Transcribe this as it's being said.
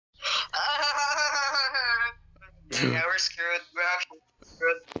Yeah, we're screwed. We're actually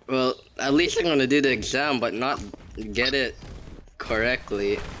screwed. Well, at least I'm gonna do the exam, but not get it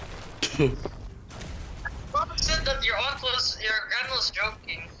correctly. Mom said that your grandma was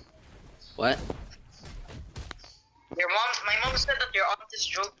joking. What? My mom said that your aunt is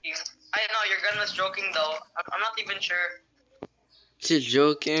joking. I know your grandma's joking though. I'm not even sure. She's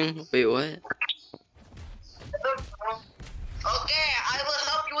joking? Wait, what? I don't know. Okay, I will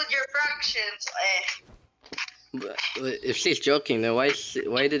help you with your fractions. But if she's joking, then why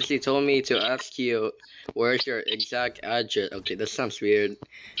did she tell me to ask you where's your exact address? Okay, that sounds weird.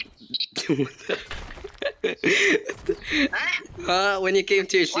 Huh? When you came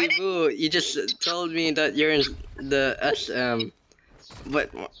to Cebu, you just told me that you're in the SM.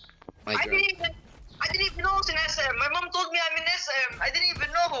 But my I God. didn't even know I was in SM. My mom told me I'm in SM. I didn't even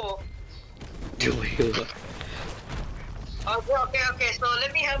know. Okay. So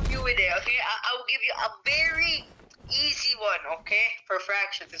let me help you with it. Okay, I will give you a very easy one. Okay, for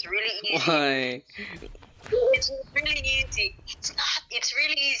fractions, it's really easy. Why? It's really easy. It's not. It's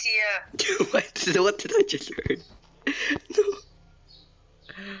really easy. Yeah. What did I just heard? No.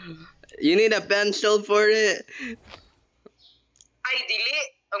 You need a pencil for it. I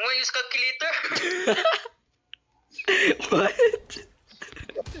delete. I'm gonna use calculator. What?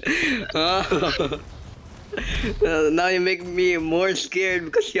 Oh. Now you make me more scared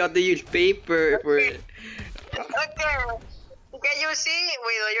because you have to use paper for it. Okay. Can you see?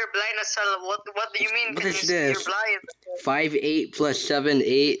 Wait, you're blind as hell. What do you mean? What Can is you this? See? You're blind. 5, 8 plus 7,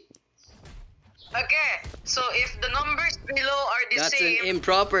 8. Okay. So if the numbers below are the That's same. an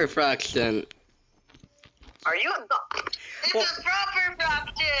improper fraction. Are you? It's a proper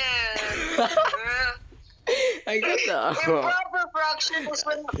fraction. I got that. Improper fraction is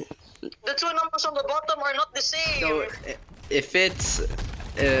when the two numbers on the bottom are not the same. So if it's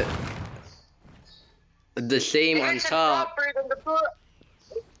the same if on it's top. Improper, then the two,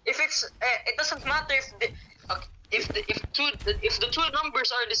 if it's it doesn't matter if the if the two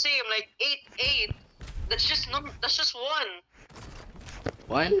numbers are the same, like 8, 8. That's just one.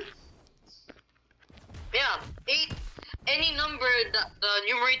 One? Yeah, 8. Any number, the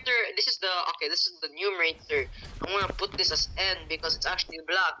numerator. This is the numerator. I'm gonna put this as n because it's actually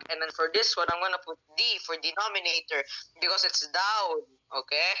black, and then for this one, I'm gonna put d for denominator because it's down.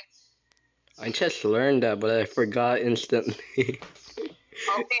 Okay. I just learned that, but I forgot instantly. Okay,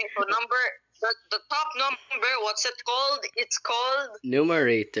 so the top number, what's it called? It's called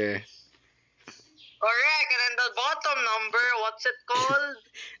Numerator. correct, and then the bottom number, what's it called?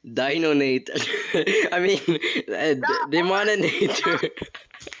 Dinonator. I mean, demoninator.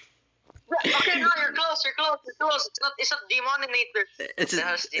 Okay, no, you're close. It's not denominator. It's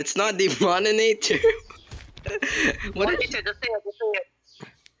not demoninator. What is Just say it.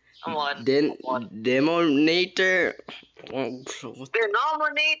 Come on. Demonator? Denominator.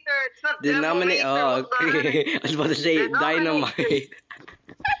 It's not Denominator. Oh, okay. I was about to say dynamite.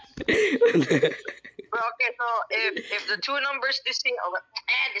 Okay, so if the two numbers the same,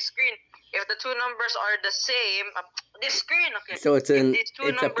 the screen. If the two numbers are the same, this screen. Okay. So it's a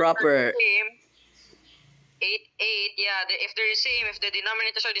proper. 8, 8. Yeah. If they're the same, if the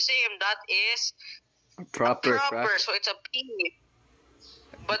denominators are the same, that is Proper. So it's a P.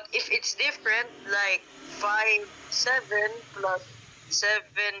 But if it's different, like 5, 7 plus 7,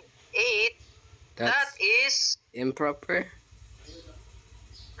 8, that is improper.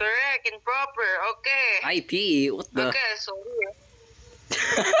 correct, improper. Okay. IP. What the? Okay, so here.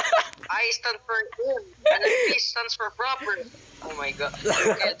 I stand for in, and then P stands for proper. Oh my god.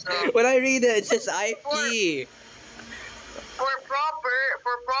 Okay, so when I read it, it says IP. For proper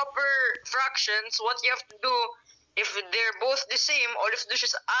fractions, what you have to do, if they're both the same, all you have to do is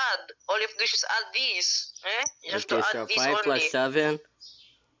just add. All you have to do is just add these. You have to add so these 5 only. plus 7.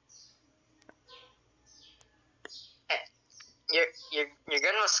 Your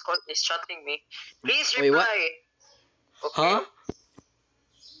grandma is chatting me. Please reply. Wait, what? Okay.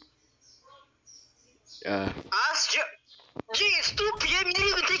 Huh? Ask Gee, it's 2 p.m. You didn't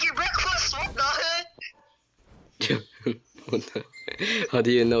even take your breakfast. What the heck? How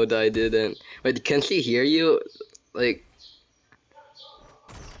do you know that I didn't? Wait, can she hear you? Like,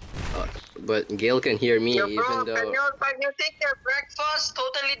 but Gail can hear me even though. Can you take your breakfast?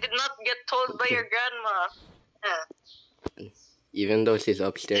 Totally did not get told by your grandma. Yeah. Even though she's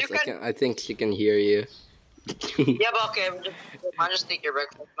upstairs, I think she can hear you. Yeah, but okay, I'll just take your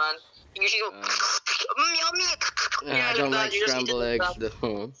breakfast, man. You should go. Yummy. I don't like scrambled eggs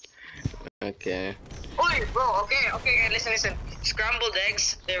though. Okay. Oi, bro. Okay. Listen. Scrambled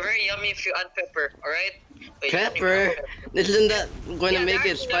eggs, they're very yummy if you add pepper. All right. Pepper? Isn't that going to make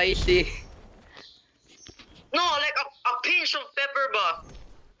it spicy? No, like pinch of pepper ba,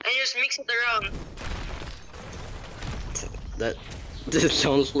 and you just mix it around. That this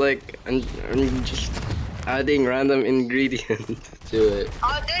sounds like I'm just adding random ingredients to it.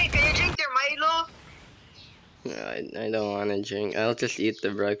 Dave, can you drink your Milo? No, I don't want to drink. I'll just eat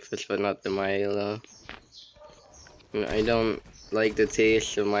the breakfast, but not the Milo. I don't like the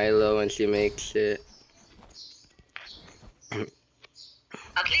taste of Milo when she makes it.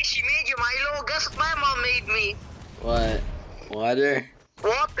 At least she made you Milo. Guess what my mom made me? What? Water?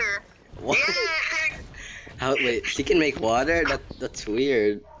 Water. What? Yeah. How? Wait, she can make water? That's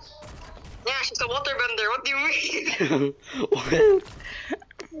weird. Yeah, she's a water bender. What do you mean? What?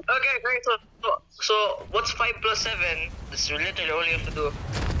 Okay, great. So what's 5 plus 7? That's literally all you have to do.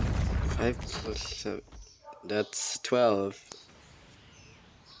 5 plus 7. That's 12.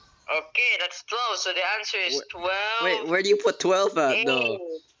 Okay, that's 12. So the answer is 12. Wait, where do you put 12 at though?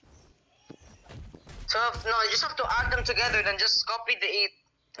 12. No, you just have to add them together. Then just copy the 8.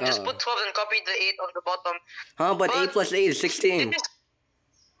 And just put 12 and copy the 8 on the bottom. Huh? But 8 plus 8 is 16.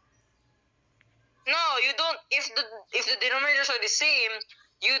 No, you don't. If the denominators are the same,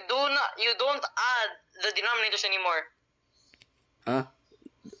 you don't add the denominators anymore. Huh?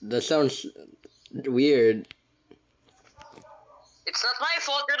 That sounds weird. It's not my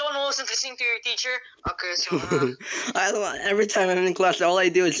fault. You're the one who wasn't listening to your teacher. Okay, so. I don't. Every time I'm in class, all I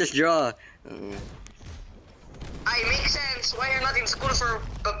do is just draw. I make sense. Why you're not in school for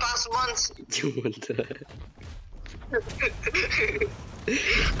the past months? What the?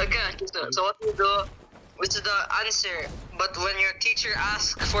 Okay, so what you do? Which is the answer? But when your teacher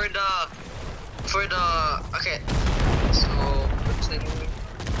asks for the okay, so what's the name?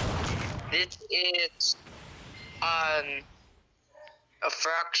 This is a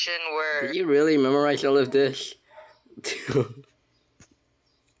fraction where Did you really memorize all of this? I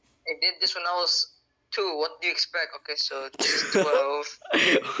did this when I was 2. What do you expect? Okay, so this is 12.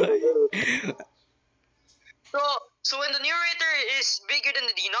 So when the numerator is bigger than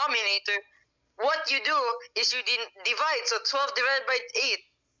the denominator, what you do is you divide. So 12 divided by 8.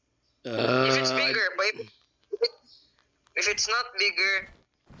 If it's bigger, but if it's not bigger,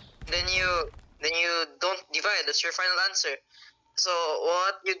 then you don't divide. That's your final answer. So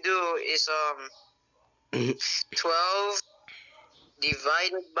what you do is 12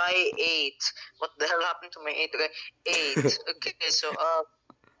 divided by 8. What the hell happened to my 8? Okay, 8. Okay, so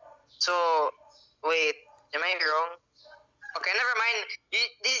wait, am I wrong? Okay, never mind.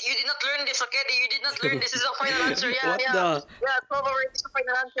 You did not learn this, okay? You did not learn this. This is the final answer. Yeah, What yeah. the? Yeah, 12 over 8 is the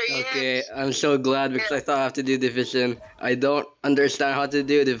final answer. Yeah. Okay, I'm so glad because I thought I have to do division. I don't understand how to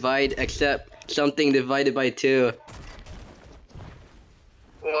do divide except something divided by 2.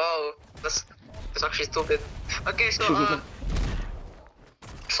 Wow, that's actually stupid. Okay, so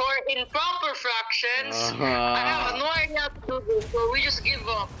for improper fractions, I have no idea how to do this, so we just give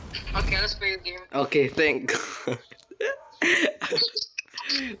up. Okay, let's play the game. Okay, thank God.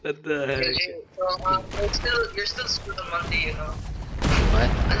 What the heck? So, you're still screwed on Monday, you know. What? I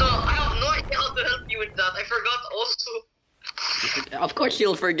have no idea how to help you with that. I forgot also. Of course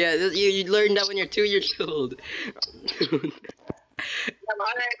you'll forget. You learned that when you're 2 years old. I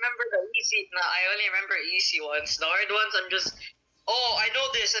remember the easy. No, I only remember easy ones. The hard ones, I'm just. Oh, I know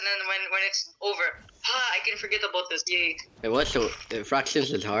this, and then when it's over, I can forget about this. Yay. Wait, what? So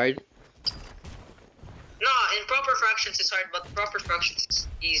fractions is hard? No, improper fractions is hard, but proper fractions is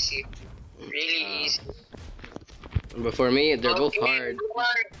easy. Really easy. But for me, they're both hard.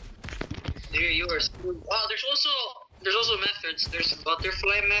 You are screwed. Oh, there's also methods. There's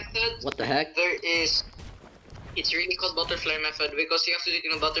butterfly method. What the heck? There is. It's really called butterfly method because you have to do it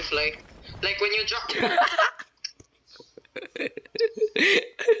in a butterfly. Like when you drop.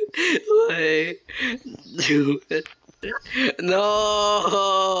 Why? Dude.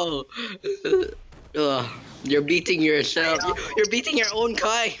 No! You're beating yourself. You're beating your own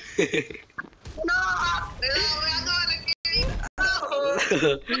Kai. No! I don't want to kill you.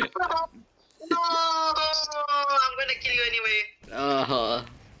 No! I'm gonna kill you anyway.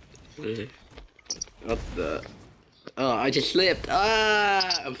 What the? Oh, I just slipped.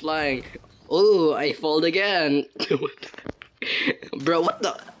 I'm flying. Oh, I fall again. Bro, what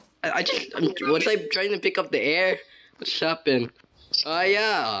the? Was I trying to pick up the air? What's happened?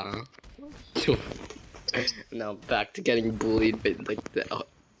 Yeah. Now back to getting bullied by like that.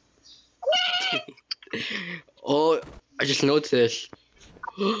 Oh, I just noticed.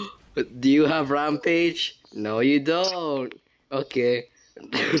 Do you have rampage? No, you don't. Okay.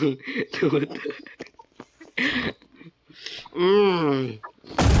 What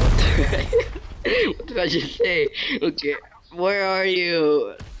did I just say? Okay, where are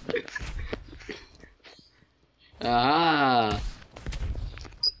you? Ah.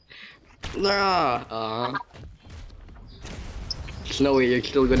 Ah. There's no way you're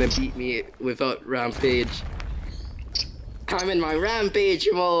still gonna beat me without rampage. I'm in my rampage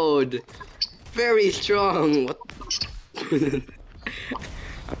mode. Very strong. What?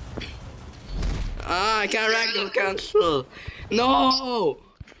 I can't random cancel. No.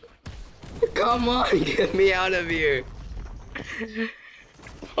 Come on, get me out of here.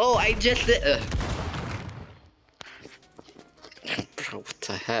 Oh, I just did. Bro, what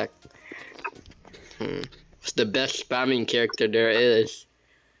the heck? It's the best spamming character there is.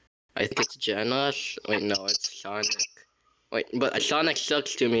 I think it's Janus. Wait, no, it's Sonic. Wait, but Sonic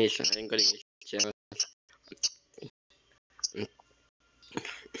sucks to me, so I'm gonna use Janus.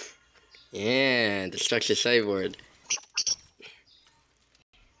 Yeah, destruction cyborg.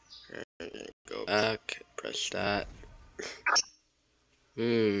 Go back, press that.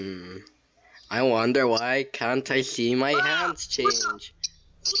 I wonder why can't I see my hands change?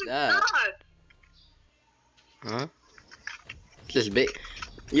 What's that? Huh? Just big.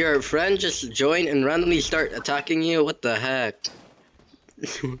 Your friend just joined and randomly start attacking you? What the heck?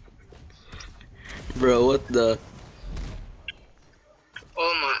 Bro, what the?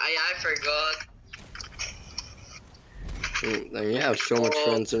 Oh my, I forgot. You have so much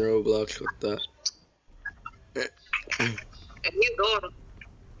friends in Roblox. What the? And you don't.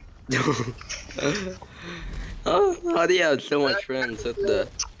 Oh, how do you have so much friends? What the?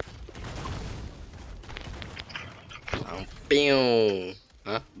 Oh, pew.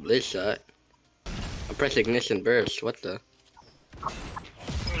 Huh? This shot. I press ignition burst. What the?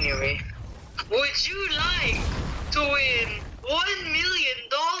 Anyway, would you like to win $1 million?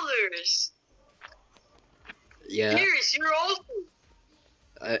 Yeah. Here's your offer.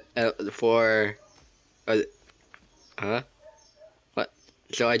 For. Huh? What?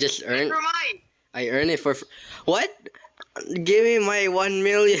 So I just earned. Never mind. I earn it for. What? Give me my $1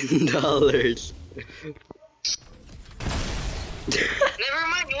 million. Never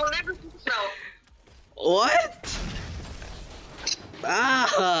mind. You will never do so. What?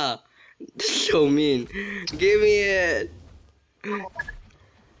 Ah! This is so mean. Give me it.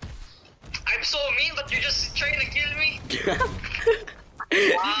 I'm so mean, but you're just trying to kill me.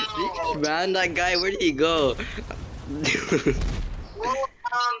 Wow. Man, that guy, where did he go? Well,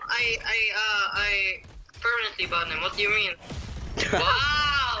 I permanently banned him. What do you mean?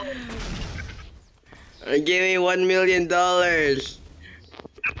 Wow. Give me $1 million.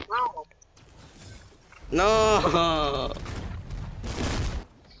 Wow. No.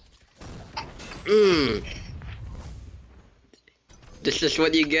 This is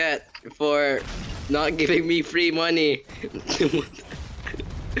what you get for not giving me free money.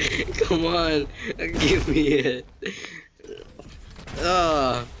 Come on, give me it.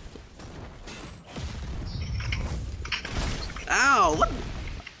 Ow! What?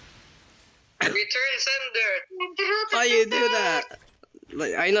 Return sender. How you do that?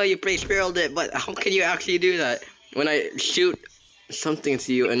 Like, I know you pre-spiraled it, but how can you actually do that? When I shoot something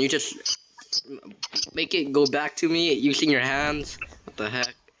to you and you just make it go back to me using your hands? What the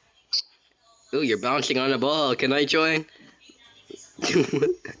heck? Ooh, you're bouncing on a ball. Can I join?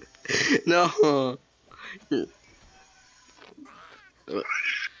 No.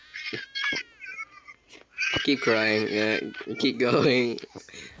 Keep crying. Yeah, keep going.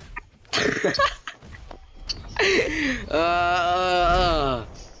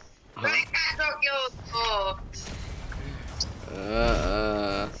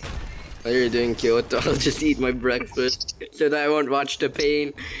 What are you doing, Kyoto? I'll just eat my breakfast so that I won't watch the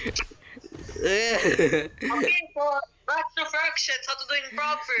pain. Okay, so back to fractions. How to do it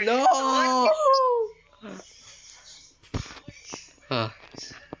proper. No!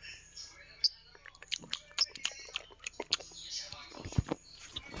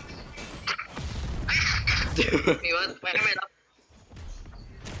 Wait, what? Wait a minute.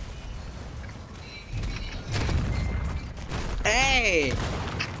 Hey!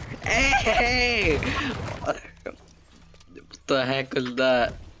 Hey! What the heck was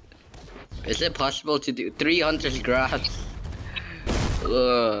that? Is it possible to do 300 graphs?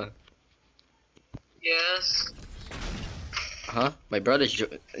 Ugh. Yes. Huh? My brother's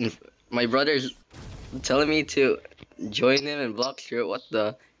telling me to join him in Block Shirt. What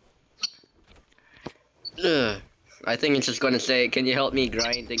the? Ugh. I think it's just gonna say, "Can you help me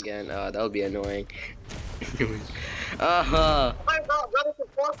grind again?" That'll be annoying. Oh my god, brother's a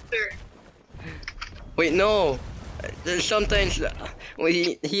monster. Wait, no. There's sometimes when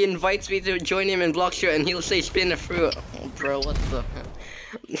he invites me to join him in Block Shirt and he'll say spin a fruit. Oh, bro, what the?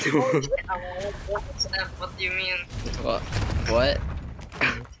 What do you mean? What?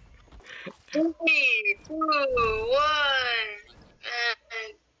 Three, two, one.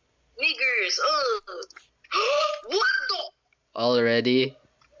 And niggers. Oh. What the? Already,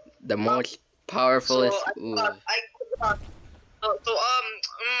 the most powerful So is. I Ooh. got.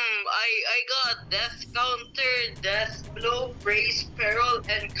 I got death counter, death blow, brace, peril,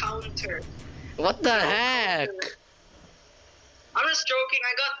 and counter. What the No heck? counter. I'm just joking.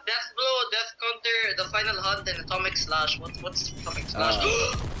 I got death blow, death counter, the final hunt, and atomic slash. What's atomic slash?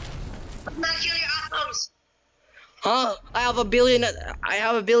 Not kill your atoms. Huh? I have a billion. I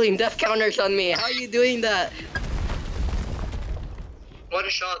have a billion death counters on me. How are you doing that? One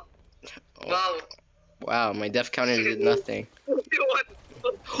shot. Oh, Wow. wow, my death counter did nothing. One.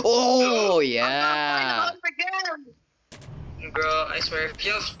 Oh I'm yeah. not final again. Bro, I swear, if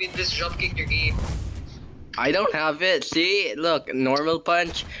you have speed this dropkick, you're game. I don't have it. See, look, normal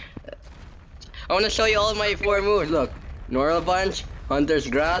punch. I want to show you all of my 4 moves. Look, normal punch, hunter's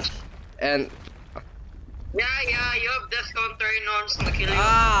grasp, and Yeah, you have death counter in arms to kill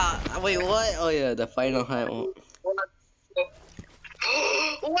you. wait, what? Oh yeah, the final hunt. What?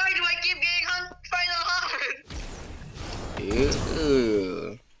 Why do I keep getting final hunt?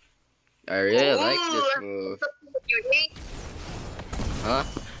 Ew. I really like this move. You hate? Huh?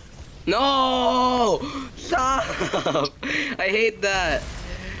 No! Stop! I hate that.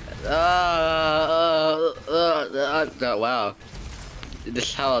 Wow. This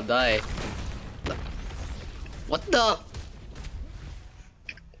is how I'll die. What the? What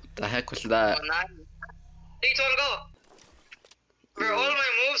the heck was that? 3, 2, 1, go. Bro, all my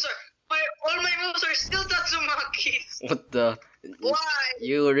moves are still Tatsumaki's. What the? Why?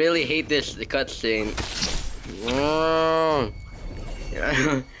 You really hate this cutscene.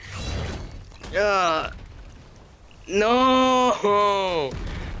 Yeah. No.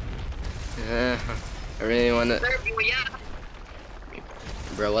 I really wanna. Yeah.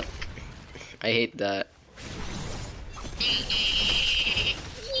 Bro, what? I hate that.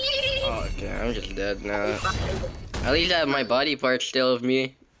 Oh, okay, I'm just dead now. At least I have my body part still of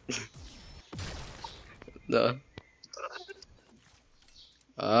me. The.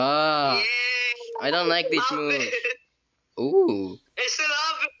 Yeah. I don't like these Love moves. it. Ooh, I still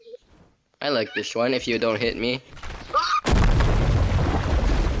love it. I like this one if you don't hit me.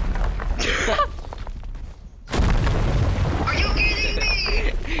 Are you kidding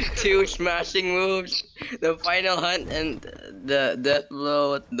me? 2 smashing moves, the final hunt, and the death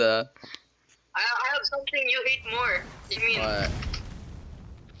blow. What the? I have something you hate more. You mean? What?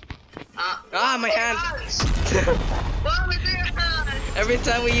 My your hand. hands. What with your hands? Every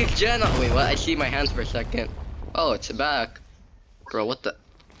time we use Gen. Oh, wait, what? I see my hands for a second. Oh, it's back. Bro, what the?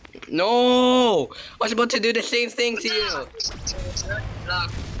 No! I was about to do the same thing to you.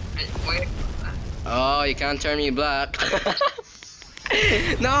 Oh, you can't turn me black.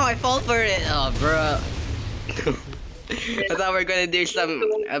 No, I fall for it. Oh, bro. I thought we were gonna do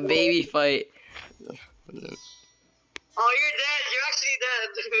a baby fight. Oh, you're dead. You're actually dead.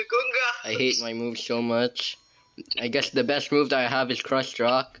 Gunga. I hate my moves so much. I guess the best move that I have is Crushed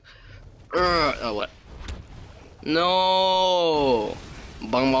Rock. Oh, what? No!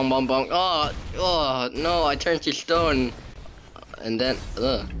 Bong, bong, bong, bong. Oh, no, I turned to stone. And then,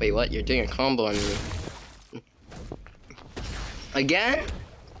 wait, what? You're doing a combo on me. Again?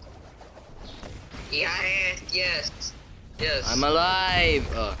 Yes. I'm alive.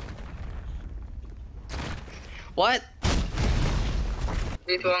 What?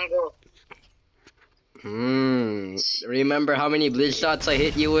 3, 2, 1, go. Remember how many blitz shots I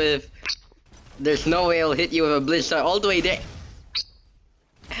hit you with? There's no way I'll hit you with a blitz shot all the way there.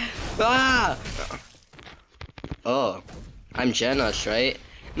 Ah! Oh, I'm generous, right?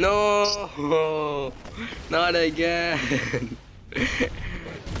 No, not again.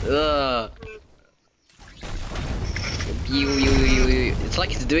 Ugh. You. It's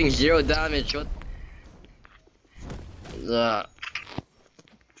like it's doing 0 damage. What?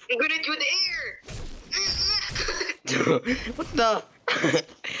 I'm gonna do the air. What the?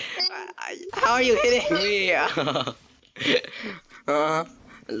 How are you hitting me?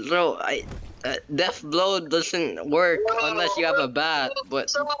 So death blow doesn't work unless you have a bat,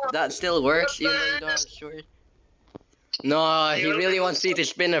 but that still works even though you don't have a sword. No, he really wants me to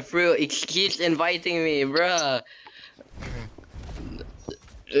spin a fruit. He keeps inviting me, bruh.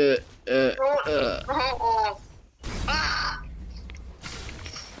 Ah!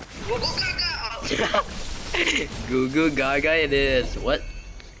 Go gaga! Goo goo gaga it is. What?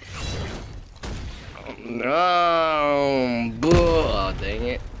 No, boo! Oh, dang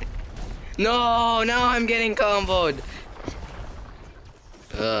it. No, now I'm getting comboed.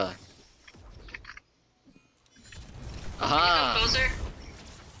 Can you come closer?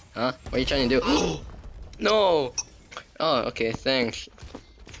 Huh? What are you trying to do? No! Oh, okay, thanks.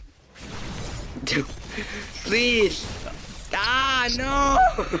 Dude, please! Ah, no!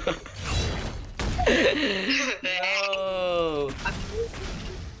 No!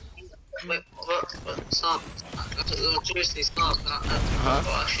 Wait, stop. Seriously, stop. Huh?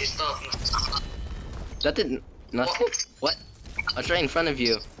 Actually, stop. That didn't... Nothing? What? I was right in front of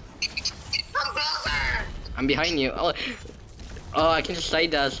you. I'm closer! I'm behind you. Oh, oh, I can just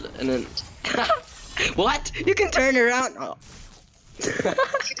side dash and then... What? You can turn around? Oh.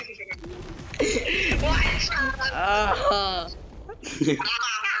 What? Ah.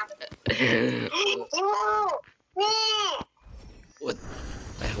 What?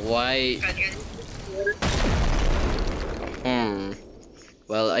 Why? Hmm.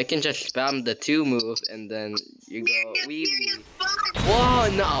 Well, I can just spam the 2 move and then you go wee wee. Whoa,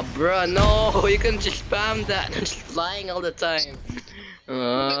 no, bruh, no! You can just spam that. I'm just flying all the time.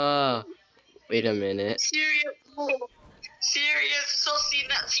 Wait a minute. Serious, serious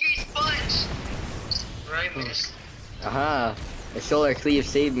punch. Right, miss. Aha! The solar cleave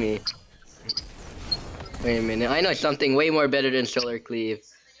saved me. Wait a minute. I know something way more better than solar cleave.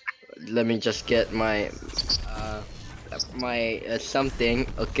 Let me just get my something.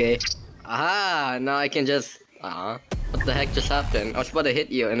 Okay. Aha! Now I can just. What the heck just happened? I was about to hit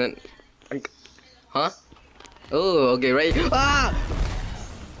you and then. Huh? Oh, okay, right. Ah!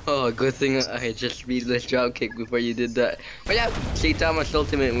 Oh, good thing I just beat this drop kick before you did that. Oh yeah, see Thomas'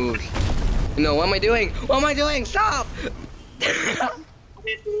 ultimate moves. No, what am I doing? What am I doing? Stop!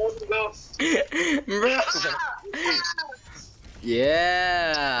 Bro.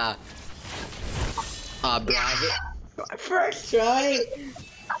 Yeah. Bro, I hit. First try.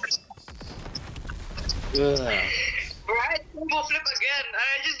 Right? Combo flip again.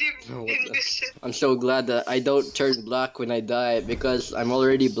 I just Oh, did this shit. I'm so glad that I don't turn black when I die because I'm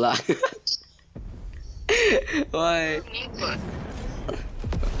already black. Why?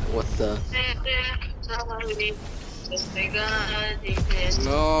 What the?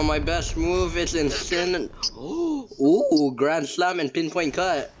 No, my best move is instant. Ooh, grand slam and pinpoint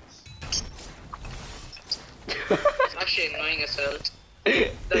cut. It's actually annoying as hell.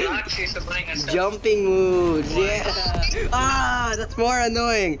 The actually is annoying as hell. Jumping moves, yeah. Ah, that's more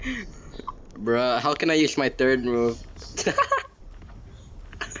annoying. Bruh, how can I use my 3rd move?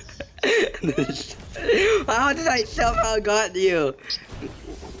 How did I somehow got you?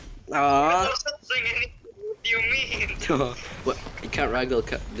 Ah. What do you mean? What? You can't ragdoll.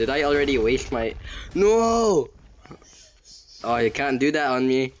 Did I already waste my? No. Oh, you can't do that on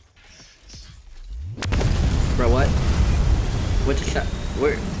me. Bro, what? What is that?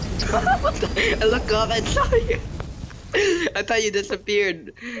 Where? What the? I look up and saw you. I thought you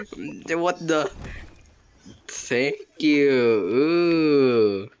disappeared. What the? Thank you.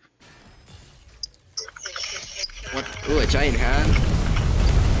 Ooh. What? Ooh, a giant hand.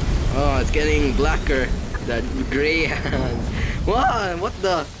 Oh, it's getting blacker. That gray hand. What? What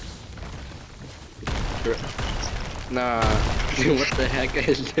the? Nah. What the heck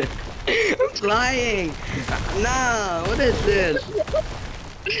is this? I'm flying. Nah. What is this?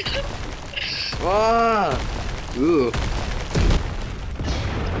 Wow. Ooh.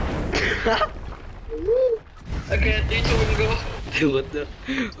 Okay, 3, 2, 1, go. What the?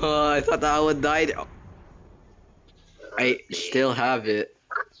 Oh, I thought that I would die. I still have it.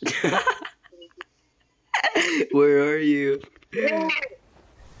 Where are you?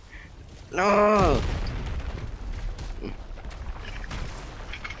 No.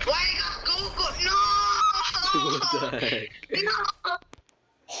 Why go? No! What the heck? No!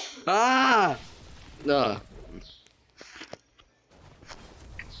 Ah! No.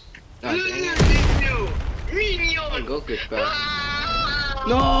 Ah, dang it. Minion! Oh, Goku's back. Ah!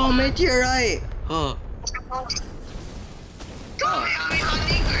 No, meteorite! Oh.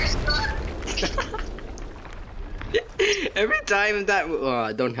 Every time that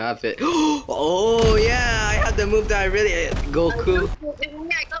I don't have it. Oh yeah, I had the move that I really Goku.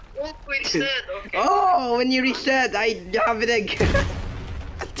 I got Goku instead, okay. Oh, when you reset, I have it again.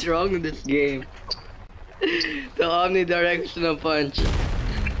 What's wrong with this game? The omnidirectional punch.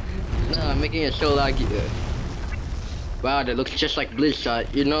 No, I'm making it so laggy. Wow, that looks just like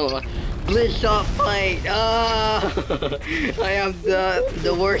Blizzshot. You know, Blizzshot fight. Ah, I am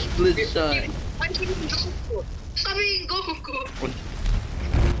the worst Blizzshot. I'm being Goku. Stop being Goku.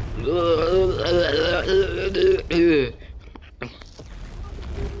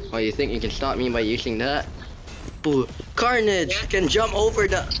 Oh, you think you can stop me by using that? Boo. Carnage can jump over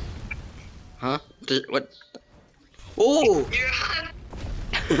the. Huh? What? Oh! Your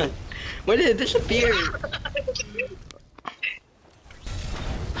hand. Where did it disappear?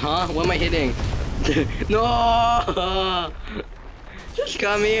 Huh? What am I hitting? No! Just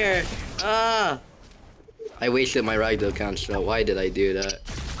come here. Ah! I wasted my ragdoll cancel. Why did I do that?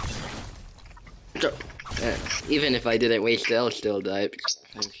 Even if I didn't waste it, I'll still die because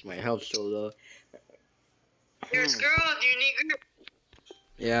my health's so low. You're screwed, you nigger.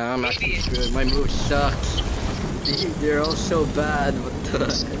 Yeah, I'm actually screwed. My move sucks. They're all so bad. What the?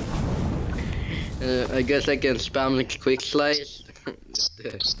 I guess I can spam like quick slice.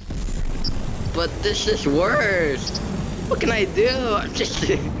 But this is worse. What can I do? I'm just.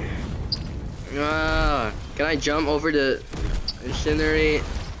 Can I jump over the incinerate?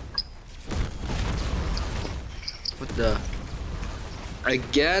 What the?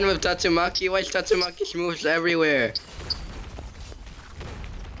 Again with Tatsumaki? Why is Tatsumaki's moves everywhere?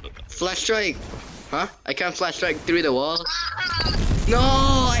 Flash strike! Huh? I can't flash strike through the wall? No!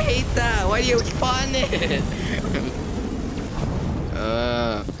 I hate that! Why do you spawn it?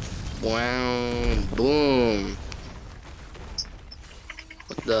 Wow. Boom.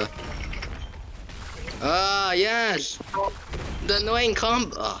 What the? Ah, yes! The annoying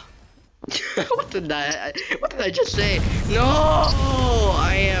combo. What did I just say? No!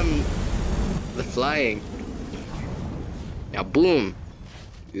 I am the flying. Yeah, boom.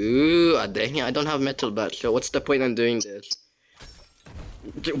 Ooh, dang it, I don't have metal bat, so what's the point in doing this?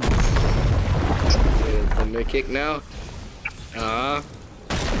 Thunder kick now.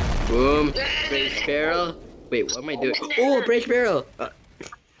 Boom. Brace barrel. Wait, what am I doing? Oh, brace barrel!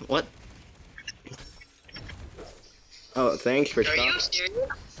 What? Oh, thanks for stopping. Are you serious?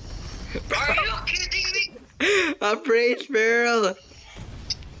 Are you kidding me? A brace barrel!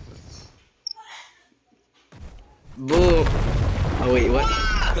 Boom! Oh wait, what?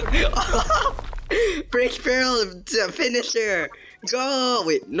 Brace barrel finisher! Go!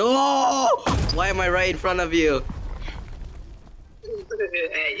 Wait, no! Why am I right in front of you?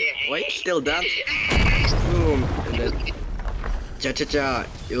 Why are you still dancing? Boom! And then cha-cha-cha!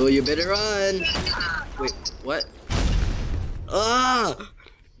 Oh, you better run! Wait, what? Ah!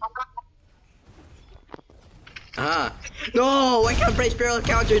 Ah! No! Why can't brace barrel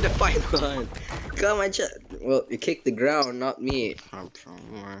counter the final one? Come on, well, you kicked the ground, not me.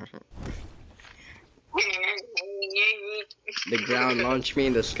 The ground launched me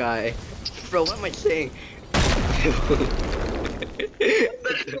in the sky. Bro, what am I saying?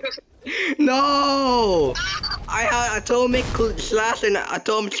 No! I had atomic slash and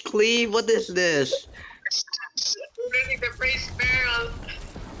atomic cleave. What is this? Really, the brace barrel.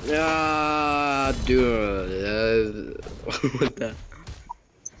 Ah, dude. What the?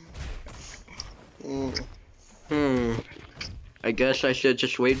 I guess I should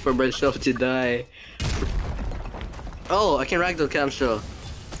just wait for myself to die. Oh, I can ragdoll cancel.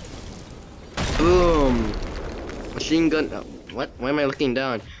 Boom. Machine gun. What? Why am I looking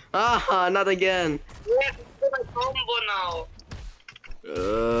down? Ah, not again. Yeah, my combo now.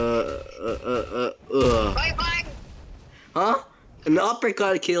 Bye bye. Huh? An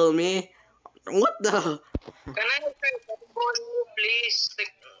uppercut killed me. What the? Can I have a combo, please?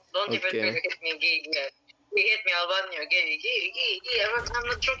 Like, don't even Okay. hit me, gay. You hit me, I'll ban you. Gay. I'm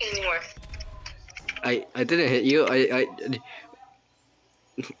not joking anymore. I didn't hit you. Come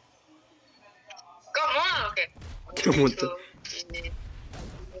on, okay. What the?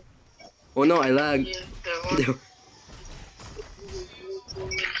 Oh no, I lagged.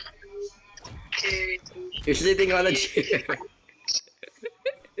 You're sitting on a chair.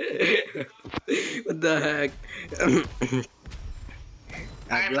 What the heck?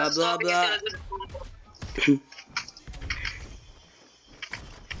 Blah blah blah.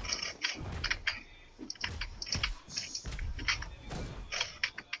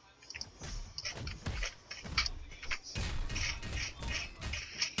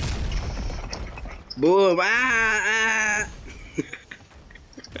 Boom! Ah!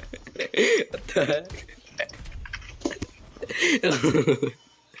 What the heck?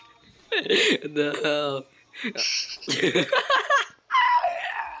 What the hell?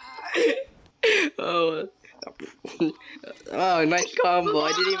 Oh. Oh, nice combo.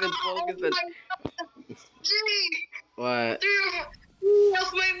 I didn't even focus on. What? Three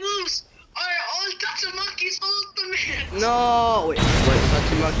of my moves are all Tatsumaki's ultimate. No! Wait, what?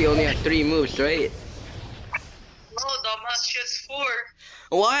 Tatsumaki only had 3 moves, right? No, dumbass shit's 4.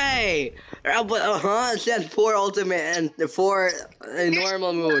 Why? But it said 4 ultimate and 4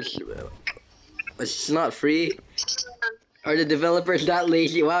 normal moves. It's not free. Are the developers that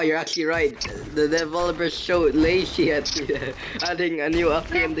lazy? Wow, you're actually right. The developers so lazy at adding a new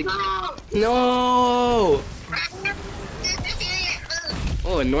upgrade in the game. No!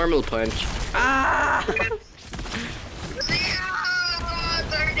 Oh, a normal punch. Ah!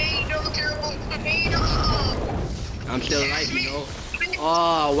 I'm still alive, you know.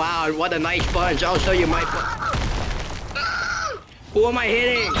 Oh wow, what a nice punch! I'll show you my punch. Who am I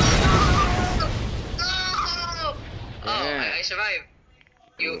hitting? Yeah. I survived.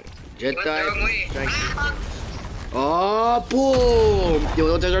 You Jet went the type. wrong way. Oh, boom!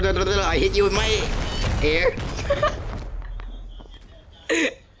 I hit you with my air.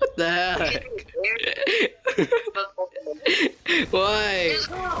 What the heck? Why?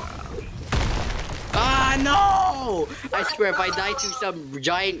 Ah, no! I swear, if I die to some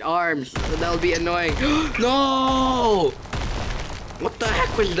giant arms, that'll be annoying. No! What the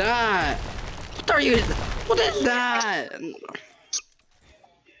heck was that? What are you? What is that?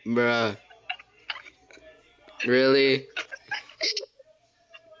 Bruh. Really?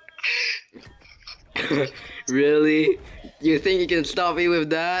 Really? You think you can stop me with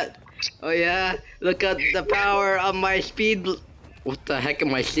that? Oh yeah? Look at the power of my speed. What the heck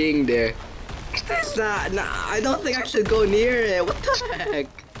am I seeing there? That's not. Nah, I don't think I should go near it. What the heck?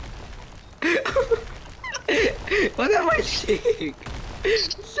 What am I seeing?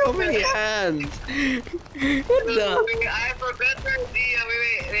 So many hands. What the? I have a better idea.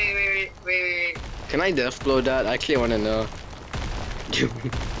 Wait. Can I death blow that? I actually want to know.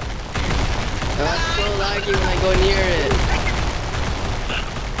 That's so laggy when I go near it.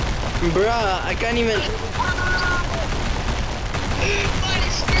 Bruh, I can't even.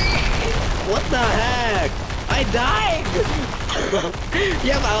 What the heck? I died!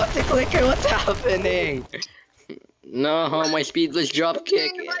 You have auto clicker, what's happening? No, my speed was drop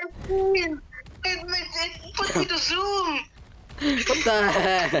kick. It put me to zoom. What the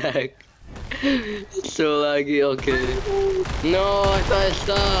heck? It's so laggy, okay. No, I thought it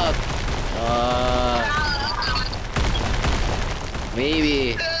stopped.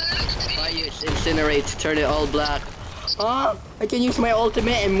 Maybe. If I use incinerate to turn it all black. Huh? I can use my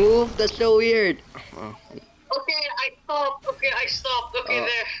ultimate and move? That's so weird. Oh. Okay, I stopped. Okay,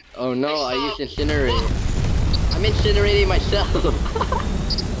 there. Oh no, I used incinerate. I'm incinerating myself.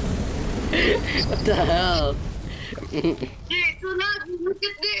 What the hell? Hey, do not look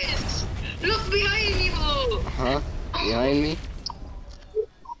at this. Look behind you. Huh? Behind me?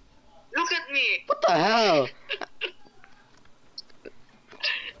 Look at me. What the hell?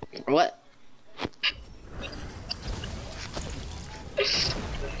 What?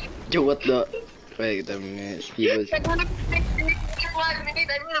 Yo, what the? Wait a minute, he was. I'm gonna take 1 minute.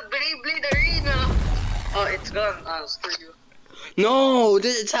 I'm gonna Blade Arena. Oh, it's gone. Screw you. No,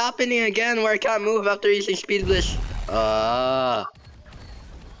 it's happening again where I can't move after using speed glitch. Oh,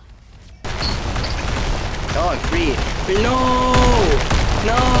 I'm free. No!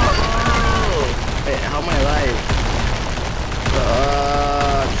 Wait, how am I alive?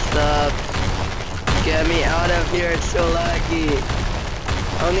 Stop. Get me out of here, it's so laggy.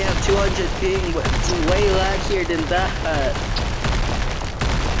 I only have 200 ping, but it's way laggier than that.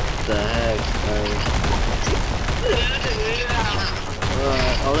 What the heck?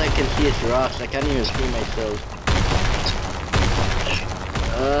 All I can see is rocks. I can't even see myself.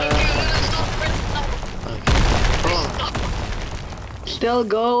 Still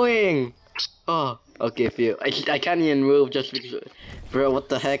going. Oh, okay, phew. I can't even move just because. Bro, what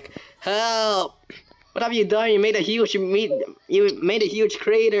the heck? Help! What have you done? You made a huge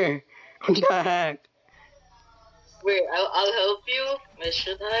crater. What the heck? Wait, I'll help you. Where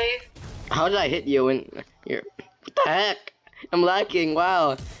should I? How did I hit you when you're? What the heck? I'm lagging.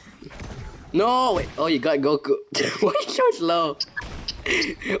 Wow. No, wait. Oh, you got Goku. Why are you so slow?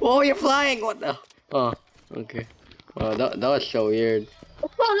 Oh, you're flying. What the? Oh, okay. Wow, that was so weird.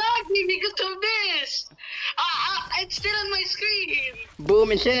 It's so laggy because of this. It's still on my screen. Boom,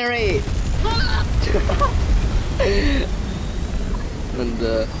 incinerate. And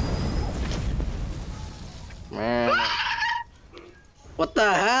man. What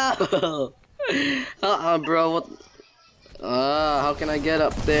the hell? Bro, what? How can I get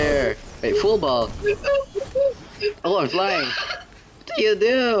up there? Wait, full ball. Oh, I'm flying. What do you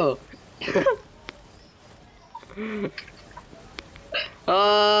do?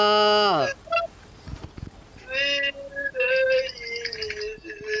 Ah!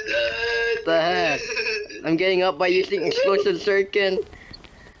 What the heck? I'm getting up by using explosive circuit.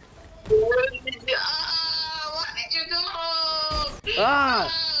 Where did you go? Ah!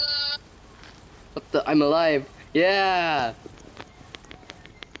 What the? I'm alive. Yeah.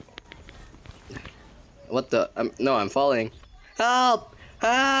 What the? No, I'm falling. Help!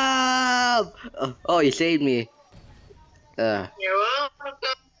 Help! Oh, you saved me. You're welcome.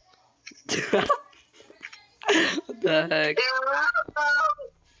 What the heck? You're welcome.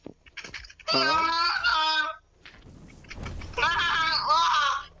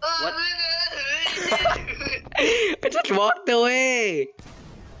 What? I just walked away.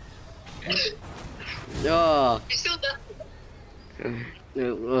 Oh. You still done?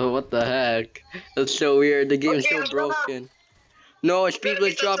 What the heck? That's so weird. The game's Okay, so I'm gonna- broken. No, a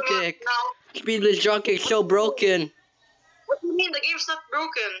speedless dropkick. Speedless dropkick so broken. What do you mean? The game's not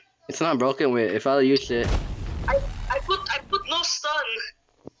broken. It's not broken. Wait, if I'll use it. I put no stun.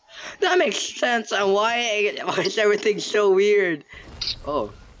 That makes sense. And why is everything so weird?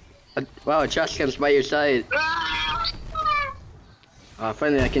 Oh. Wow, a trash can's by your side.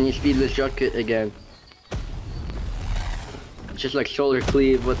 Finally I can use speedless dropkick again. Just like shoulder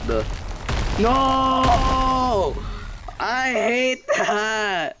cleave, what the... No! I hate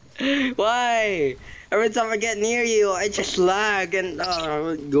that! Why? Every time I get near you, I just lag and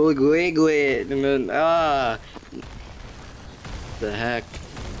go and then the heck?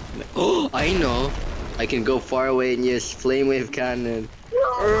 Oh, I know. I can go far away and use flame wave cannon.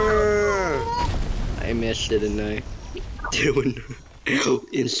 I missed it, didn't I?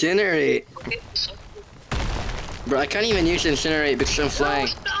 Incinerate. Bro, I can't even use incinerate because I'm flying.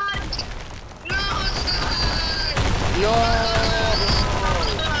 No!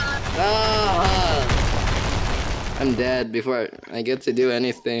 Ah! I'm dead before I get to do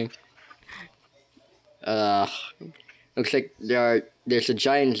anything. Looks like there's a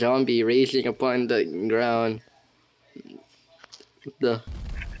giant zombie racing upon the ground. The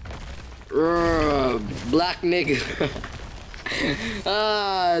black nigga.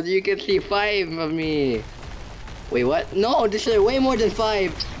 You can see 5 of me. Wait, what? No, this is way more than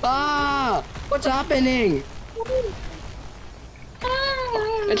 5. What's happening?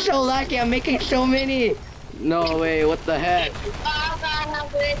 It's so lucky. I'm making so many. No way. What the heck?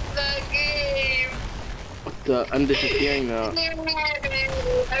 What the? I'm disappearing now. I'm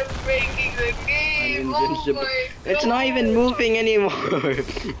breaking the game. I'm invincible. It's not even moving anymore.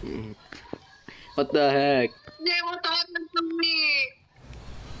 What the heck? Yeah, what happened to me?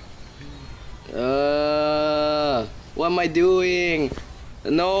 What am I doing?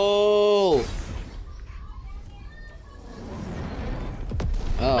 No.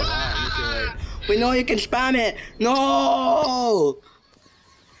 Oh, wow, I'm looking right. Wait, no, you can spam it. No.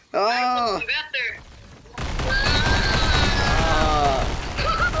 Oh. Better.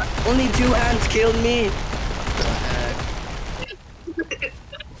 Only 2 hands killed me.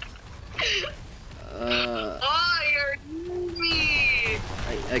 Oh, you're me.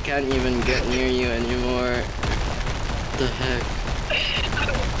 I can't even get near you anymore. What the heck?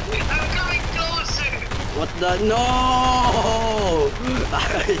 I'm coming closer. What the? No!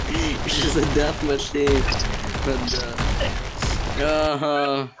 It's just a death machine. What the?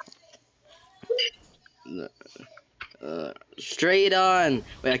 Straight on.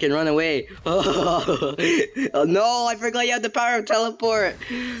 Wait, I can run away. Oh, no! I forgot you have the power of teleport.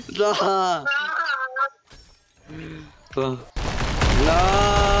 No! No!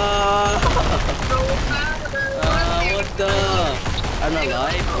 What the? I'm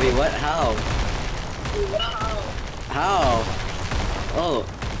alive? Wait, what? How? How? Oh,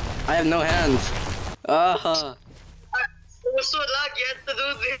 I have no hands. It was so lag, you had to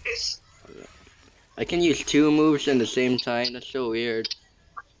do this. I can use 2 moves in the same time. That's so weird.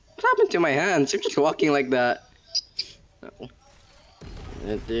 What happened to my hands? I'm just walking like that.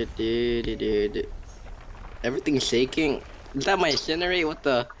 Everything's shaking. Is that my incinerate? What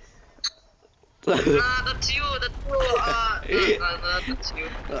the? That's you. That's you. That's you.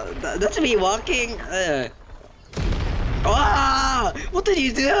 That's me walking. What did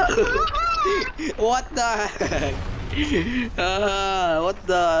you do? What the heck? What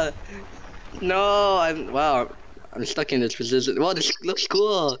the? No, I'm stuck in this position. Wow, this looks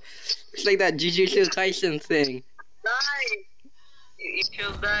cool. It's like that Jujutsu Kaisen thing. Die. You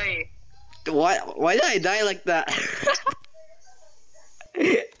shall die. Why did I die like that?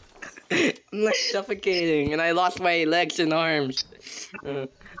 I'm like suffocating, and I lost my legs and arms.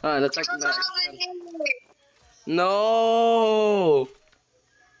 That's like that. No.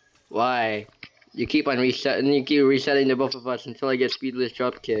 Why? You keep on resetting. You keep resetting the both of us until I get speedless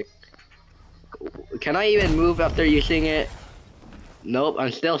dropkick. Can I even move after using it? Nope,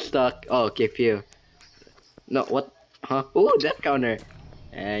 I'm still stuck. Oh, okay, phew. No, what? Huh? Ooh, death counter.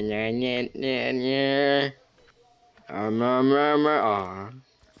 What the?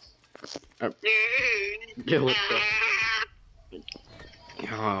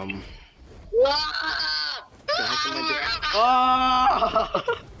 The heck am I doing?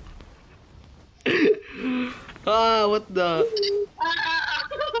 Oh! What the?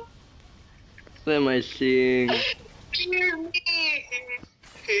 What am I seeing?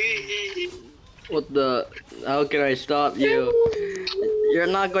 What the? How can I stop you? You're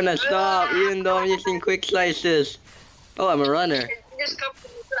not gonna stop, even though I'm using quick slices. Oh, I'm a runner. Just come to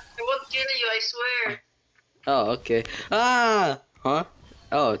me. I won't kill you, I swear. Oh, okay. Ah! Huh?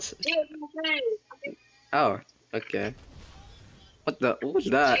 Oh, it's. Yeah, I won't kill you. Oh, okay. What was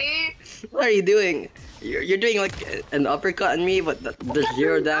that? See? What are you doing? You're doing like an uppercut on me, but there's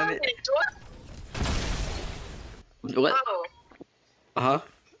zero damage. What? Oh. Huh?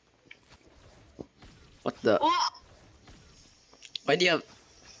 What the? Oh. Why do you have?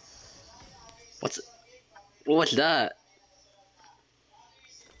 What's that?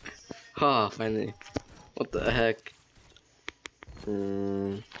 Oh, finally. What the heck?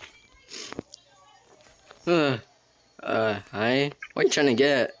 Hi. What are you trying to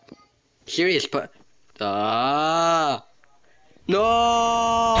get? Serious, but. Ah!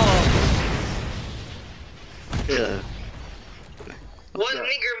 No! Yeah. One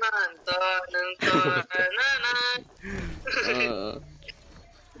nigger man. Uh,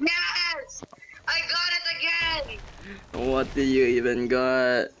 Yes! I got it again! what do you even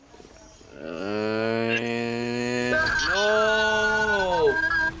got? No!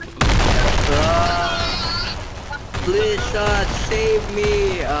 Ah, please, shot, save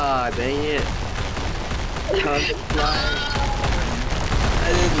me! Ah, dang it. I'm flying. I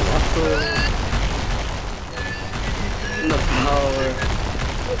didn't also the power.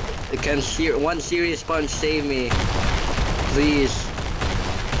 One serious punch save me. Please.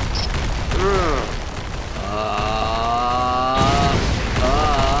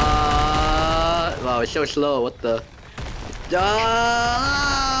 Wow, it's so slow. What the?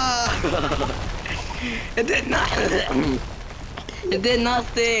 It did nothing. It did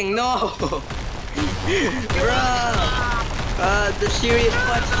nothing. No. Bruh. The serious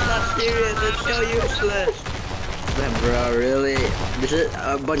punch is not serious. It's so useless. Bruh, really? This is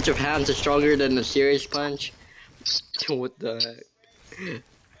a bunch of hands are stronger than the serious punch. What the heck?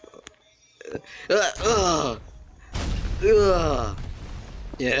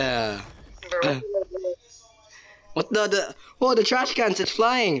 Yeah. What the? Oh, the trash cans! It's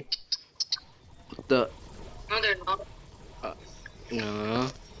flying. What the? No, they're not. No.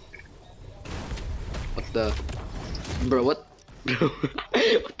 What the? Bro, what?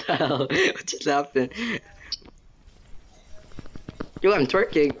 What the hell? What just happened? Yo, I'm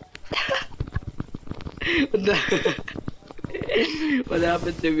twerking. What the? What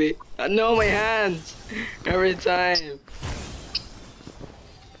happened to me? No, my hands! Every time.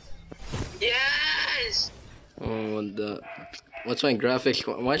 Yes! Oh, what the? What's my graphics?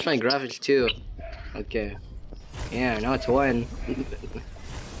 Why's my graphics 2? Okay. Yeah, now it's 1.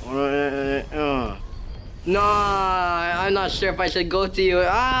 No, I'm not sure if I should go to you.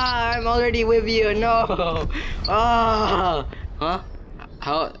 Ah, I'm already with you. No. Ah. Huh?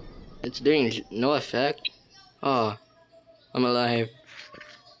 How? It's doing no effect. Oh, I'm alive.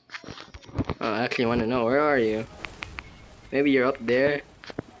 Oh, I actually want to know, where are you? Maybe you're up there.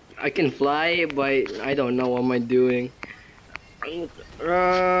 I can fly, but I don't know what am I doing.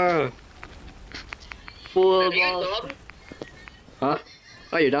 Full ball. Huh?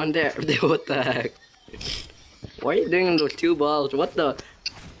 Oh, you're down there. What the heck? Why are you doing those 2 balls? What the?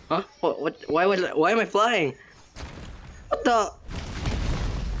 Huh? What? Why am I flying? What the?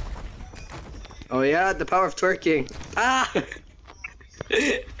 Oh yeah, the power of twerking. Ah!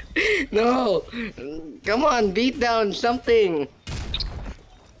 No! Come on, beat down something.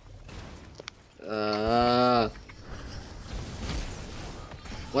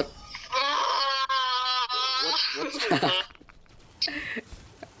 What? What's that?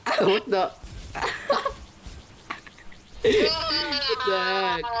 What the? What the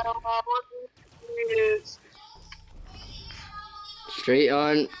heck? Straight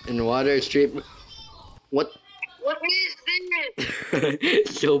on in water, straight. What? What is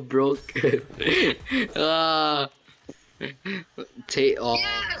this? So broke. Ah. Take off.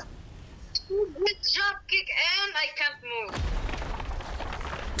 Yes! With jump kick and I can't move.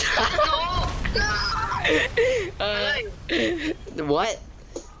 No! What?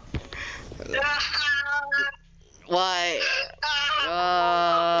 Why?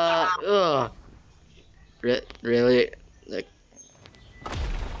 Ugh. Really? Like.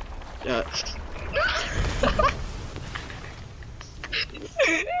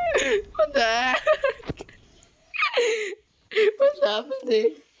 What the heck? What's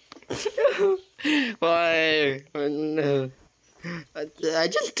happening? Why? Oh, no. I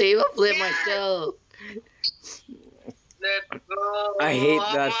just team up lit myself. Let's go. I hate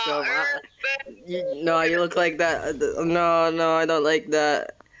that so much. No, you look like that. No, I don't like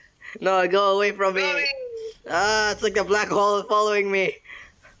that. No, go away from me. Ah, it's like a black hole following me.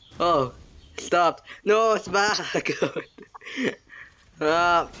 Oh, stopped. No, it's back.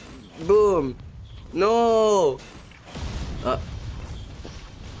 Ah, boom. No. Uh.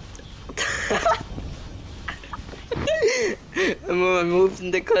 I moved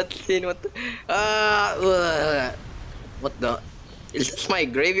in the cutscene. What the? What the? Is this my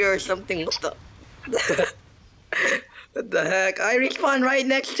graveyard or something? What the? What the heck? I respawned right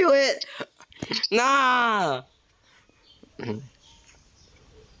next to it. Nah.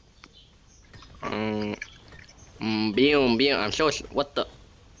 Um, beam. I'm so. What the?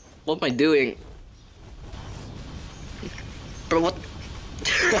 What am I doing? Bro, what?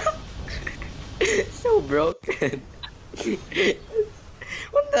 So broken.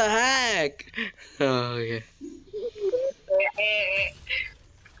 What the heck? Oh, okay.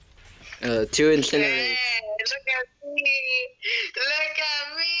 Two incinerates. Look at me! Look at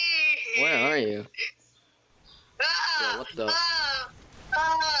me! Where are you? Bro, Ah! what the? Ah!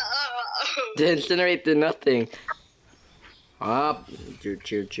 Ah! The incinerate did nothing. Ah,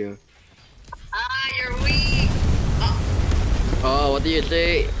 chew. Ah, you're weak! Oh, what do you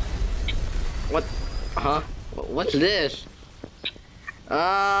say? What? Huh? What's this?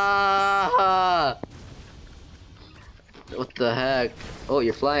 Ah! What the heck? Oh,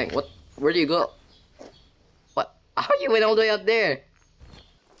 you're flying. What? Where do you go? What? How you went all the way up there?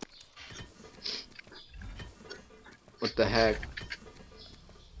 What the heck?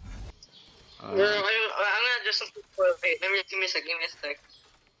 Bro, I'm gonna just wait. Give me a sec.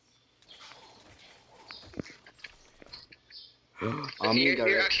 Okay,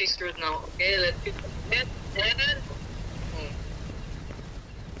 you're actually screwed now. Okay, let's do it. And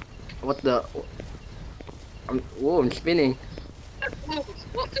What the? Whoa, I'm spinning.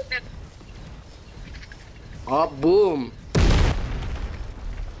 what's it? Oh, boom.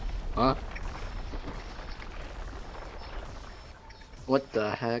 Huh? What the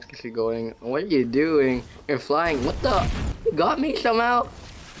heck is he going? What are you doing? You're flying. What the? You got me somehow?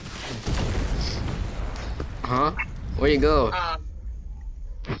 Huh? Where you go?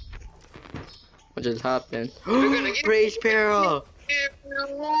 What just happened? Praise Peril!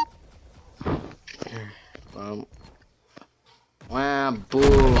 Wow,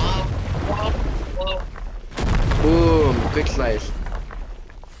 boom. Boom. Quick slice.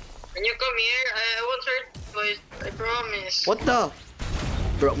 When you come here, I won't hurt you, I promise. What the?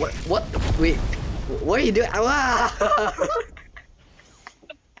 Bro, what? Wait. What are you doing? Ah!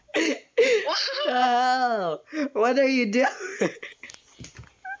 Oh, what are you doing?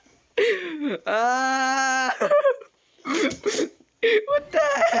 Ah! What the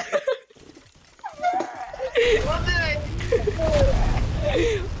heck? What did I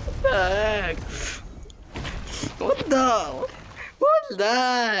What the heck? What the? What's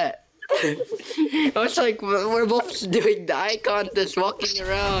that? I was like, we're both doing the eye contest, walking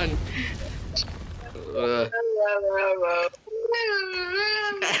around.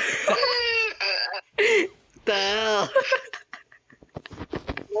 The hell?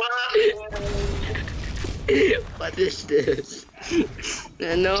 What is this?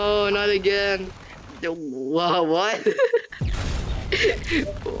 No, not again. What?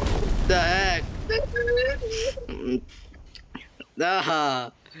 The heck? Nah.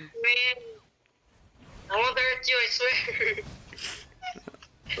 Man, I won't hurt you, I swear.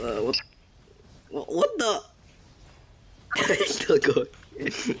 What the? It's still going.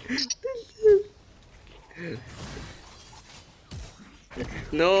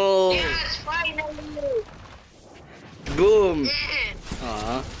 No. Yes, finally. Boom.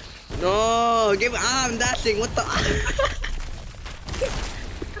 No. Give. I'm dashing. What the?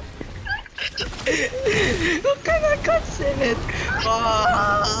 What kind of cutscene?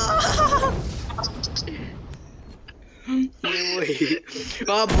 Ah.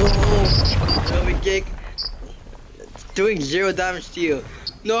 Oh, boom. Let me kick. Doing 0 damage to you.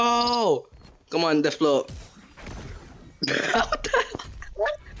 No. Come on, the flow. What the hell?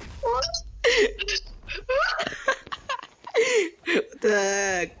 What? What the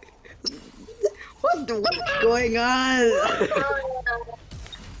heck? What's going on?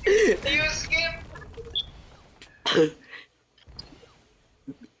 You skipped. Come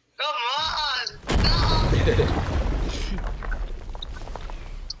on. No.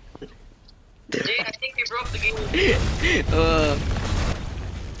 Jay, I think we broke the game.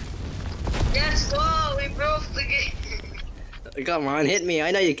 Yes, oh, we broke the game. Come on, hit me.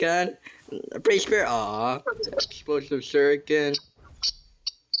 I know you can. Pretty spirit. Aw. Explosive shuriken.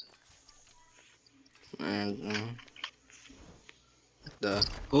 And the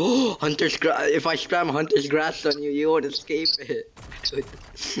Hunter's grass. If I spam Hunter's grass on you, you won't escape it.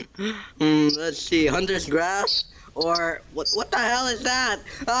 Let's see. Hunter's grass or what? What the hell is that?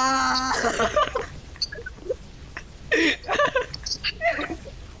 Ah!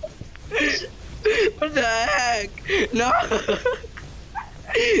 What the heck? No!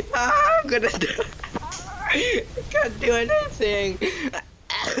 I'm gonna die. I can't do anything.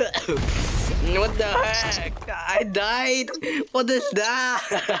 What the heck? I died. What is that?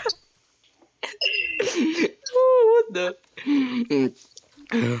 Oh, what the?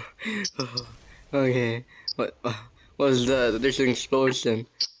 Okay. What was that? There's an explosion.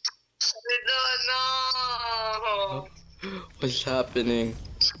 I don't know. What's happening?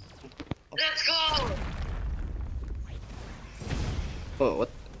 Let's go. Oh, what?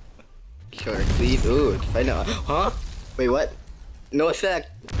 Sure, please. Ooh, find out. Huh? Wait, what? No effect.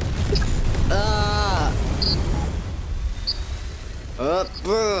 Ah!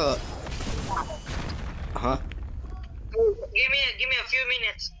 Bro. Huh? Give me a few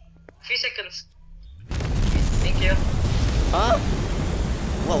minutes. Few seconds. Thank you. Huh?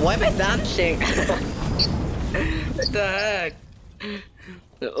 Well, why am I dancing? What the heck?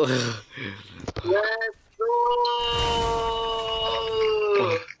 Let's go.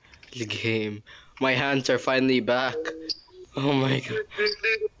 The game. My hands are finally back. Oh my god.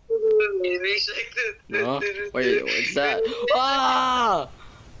 Huh? Wait, what's that? Ah!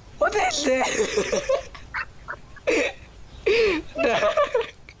 What is this? The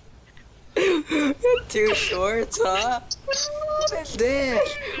heck? Two swords, huh? What is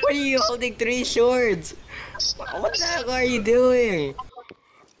this? Why are you holding three swords? What the heck are you doing?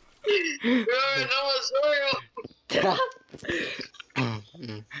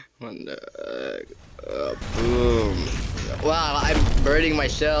 What the heck? Boom. Wow, I'm burning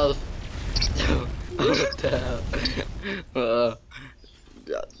myself. What the hell?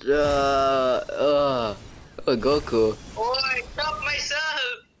 Oh, Goku. Oh, I stopped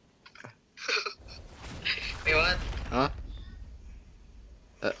myself. Wait, what? Huh?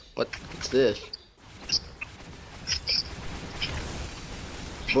 What's this?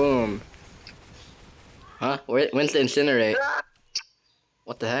 Boom. Huh? When's the incinerate?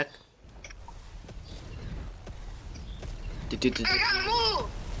 What the heck? I can't move.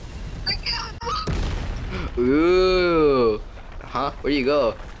 I can't move. Ooh. Huh? Where do you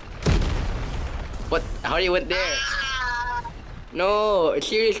go? What? How do you went there? No, it's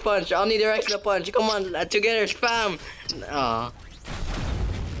serious punch, omnidirectional punch. Come on, together, spam. Aw.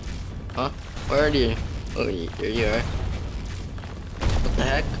 Huh? Where are you? Oh, here you are. What the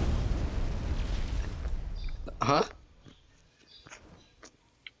heck? Huh?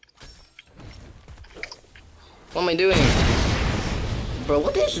 What am I doing? Bro,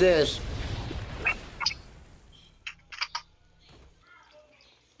 what is this?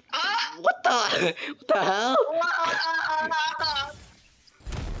 What the? What the hell?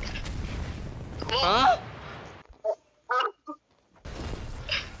 Huh?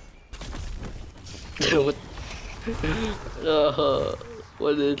 What?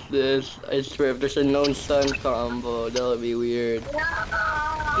 What is this? I swear if there's a known sun combo, that would be weird.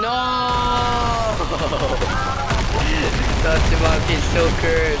 No! Tatsumaki is so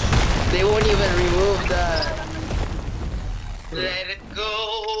cursed. They won't even remove that. Let it go,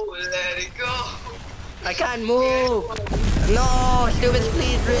 let it go. I can't move. No, stupid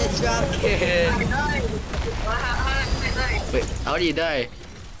speed bridge rocket. I died. How did I die? Wait, how do you die?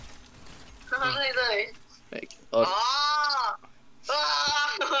 How did I die? Like, oh,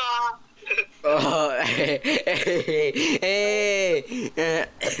 oh, hey,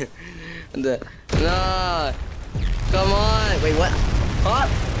 no, come on. Wait, what? Huh?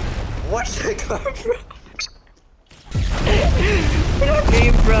 Where's the car from? Where that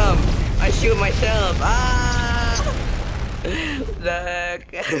came from? I shoot myself. Ah! The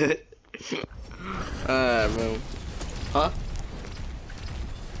heck? Bro. Huh?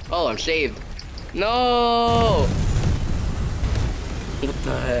 Oh, I'm saved. No! What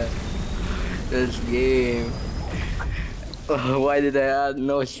the heck? This game. Why did I add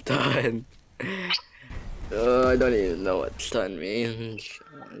no stun? I don't even know what stun means.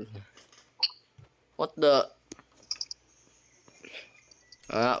 What the?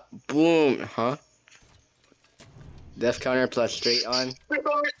 Boom, huh? Death counter plus straight on.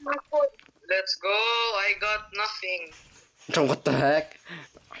 Let's go, I got nothing. What the heck?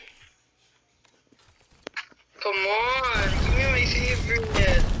 Come on, give me my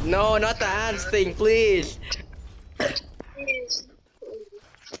favorite. No, not the hands thing, please. Please.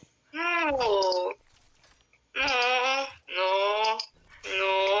 No. No. No.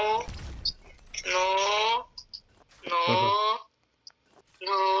 No. No. No.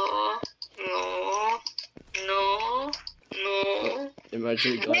 No. No. No. No.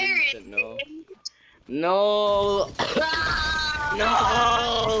 Imagine God There it said no. No!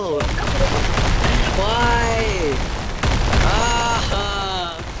 No! Why?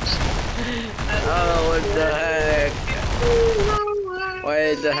 Ah! Oh What the heck? Why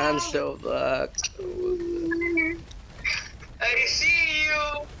is the hand so black? I see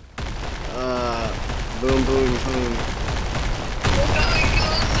you. Boom, boom, boom. You're coming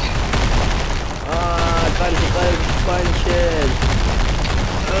closer. Consequence punches.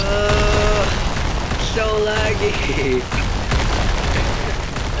 So laggy.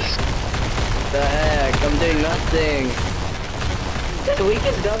 The heck? I'm doing nothing. The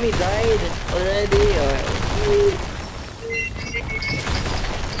weakest dummy died already.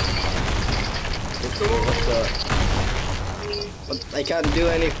 I can't do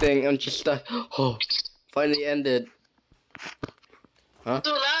anything. I'm just oh, finally ended. Huh?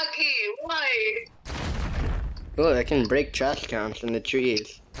 So laggy. Why? Oh, I can break trash cans in the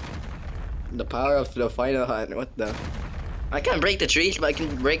trees. The power of the final hunt. What the? I can't break the trees, but I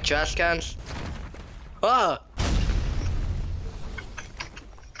can break trash cans. Ah!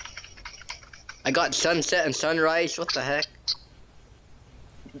 I got sunset and sunrise. What the heck?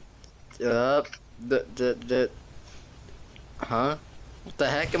 Huh? What the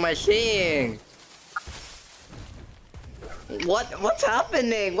heck am I seeing? What's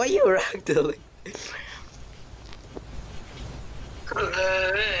happening? Why are you ragdolling?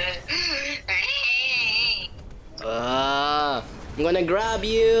 I'm gonna grab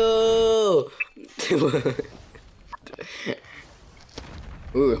you.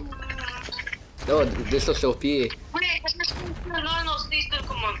 Ooh. Oh, this looks OP. Wait, no, stay still,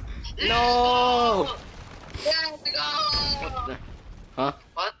 come on. No! Let's go! What the? Huh?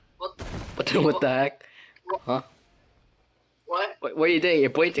 What? What the heck? Huh? What? What are you doing?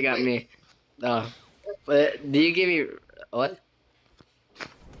 You're pointing at me. But do you give me what?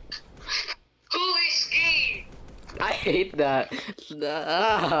 Who is gay? I hate that. What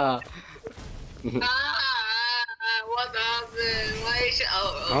happened? Why is it?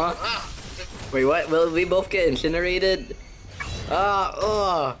 Huh? Wait, what? Will we both get incinerated?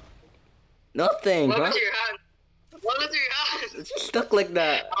 Nothing, What huh? was your hand? What was your hand? It's just stuck like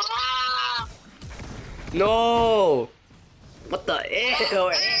that. No! What the?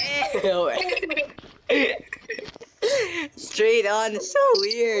 Ew! Straight on, it's so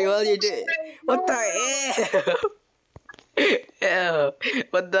weird. While you're doing, what the? Ew! Ew!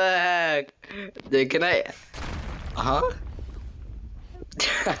 What the heck? Dude, can I? Huh?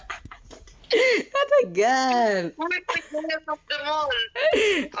 Not again! What is the cleanest of them all?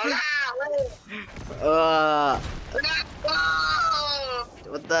 Let's go!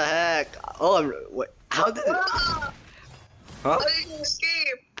 What the heck? Oh, what? How did it? Huh? Huh? How did you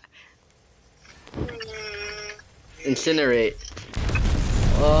escape? Incinerate.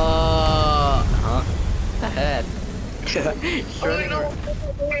 Huh? The heck? It's running no! around.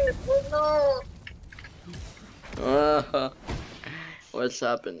 Oh no! What's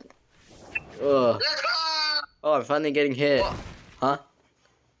happened? Oh, Let's go! I'm finally getting hit. Huh?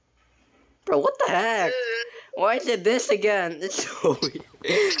 Bro, what the heck? Why is it this again? It's so weird.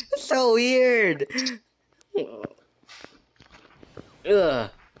 It's so weird. Ugh.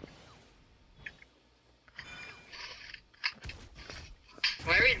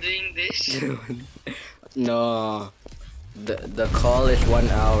 Why are we doing this? No. The call is 1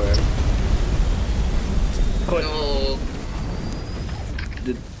 hour. No. What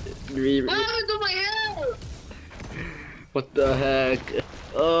What happened to my hair? What the heck?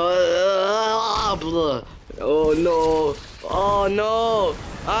 Oh no! Oh no!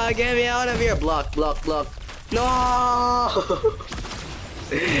 Get me out of here! Block! No!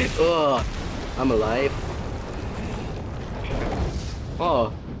 Oh, I'm alive.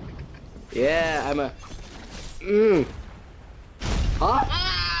 Oh, yeah, I'm a. Huh?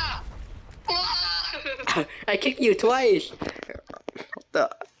 Ah! Ah! I kicked you twice. What the?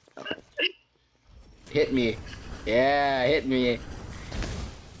 Hit me. Yeah, hit me.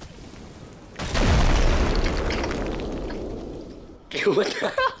 What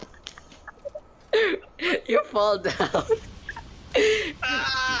the? You fall down.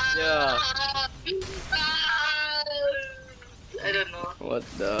 Yeah. I don't know. What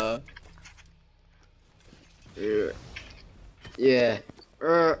the? Yeah.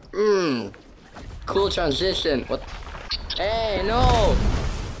 Cool transition. What? Hey, no!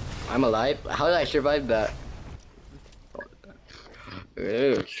 I'm alive. How did I survive that?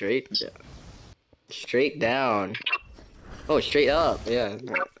 Ew, straight down. Oh, straight up. Yeah.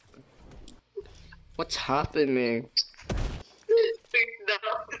 What's happening?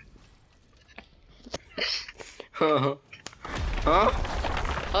 Huh? How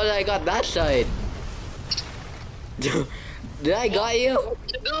did I got that side? Did I got you?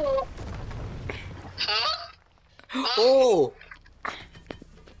 No. Huh? Oh!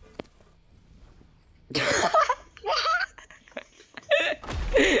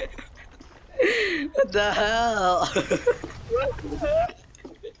 What the hell?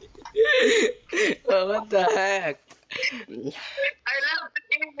 What the heck? I left the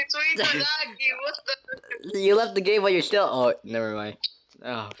game. It's way too laggy. What the? You left the game while you're still. Oh, never mind.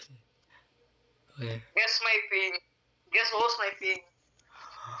 Oh. Okay. Guess my ping. Guess what's my ping?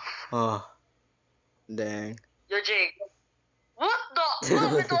 Oh. Dang. Yo, Jake. What the?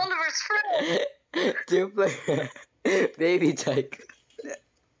 Oh, with Oliver's friend. Two player. Baby Tycoon.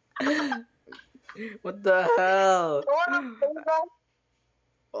 What the hell?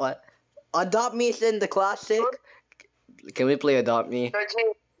 What? Adopt Me is in the classic? Can we play Adopt Me? Yo,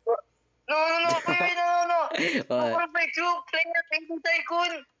 Jake. No, wait, no. What? What if I two-player Baby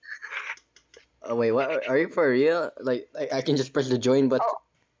Tycoon? Oh, wait, what? Are you for real? Like I can just press the join button? Oh.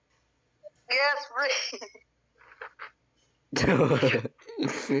 Yes, free.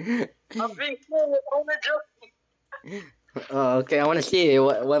 I'm being serious. I'm not joking. Oh, okay, I want to see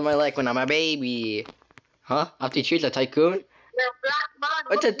what am I like when I'm a baby? Huh? I have to choose a Tycoon? You're a black man.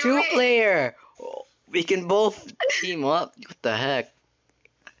 It's a What do you mean? two-player! Oh, we can both team up. What the heck?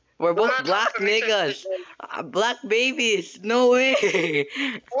 We're both not black confirmation. niggas. Black babies. No way.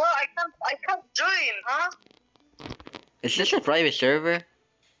 Well, I can't join, huh? Is this a private server?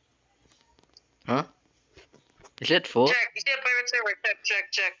 Huh? Is it full? Check. You see a private server?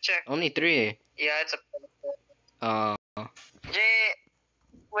 Check. Only 3. Yeah, it's a private server. Jay,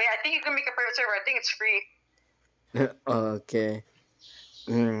 wait, I think you can make a private server. I think it's free. Okay.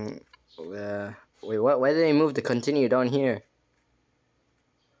 Wait, what? Why did they move the continue down here?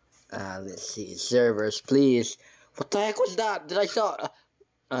 Let's see. Servers, please. What the heck was that? Did I saw?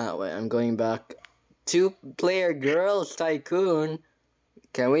 Wait, I'm going back. Two-player girls Tycoon.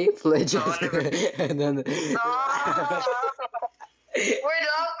 Can we play just? And then. No! We're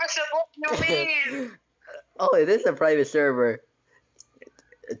the opposite. What do you mean? Oh, it is a private server.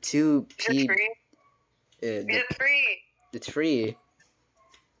 Is it 2P. free? Is it free? It's free.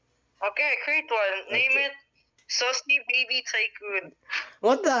 Okay, create one. Name Okay. it Sussy Baby Tycoon.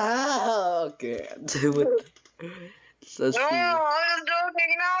 What the hell? Okay, do it. So No, I'm just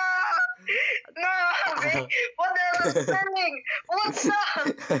joking. No, babe. What the hell is spelling? What's up?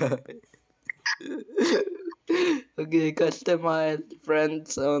 Okay, customize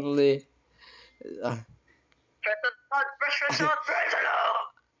friends only. Press the not.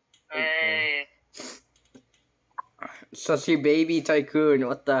 Hey. Sussy Baby Tycoon.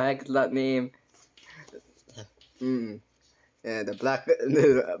 What the heck is that name? Yeah, the black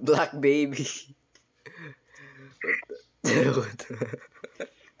baby. What the-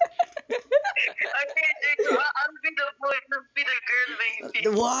 Okay, Jake, I'll be the boy, you'll be the girl, baby.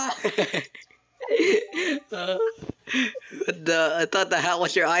 What? I thought the hat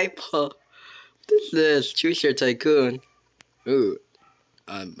was your iPod. What is this? Choose your Tycoon. Ooh.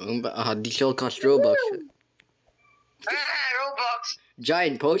 These all cost Robux. Roblox.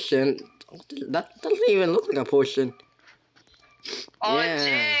 Giant potion. That doesn't even look like a potion. Oh, Yeah.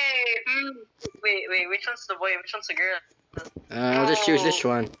 Jay. Wait, which one's the boy, which one's the girl? I'll just choose this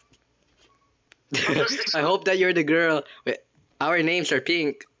one. choose this I one. hope that you're the girl. Wait, our names are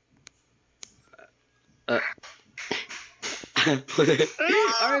pink. Are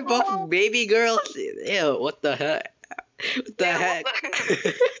we both baby girls? Ew, what the heck? What the heck?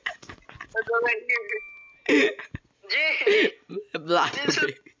 I'll go right here. Jay. Black.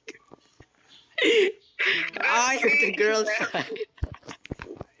 You're the girl side.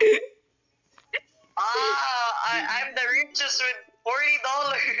 I'm the richest with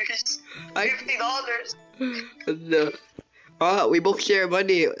 $40. $50. No. We both share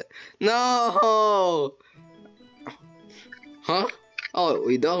money. No. Huh? Oh,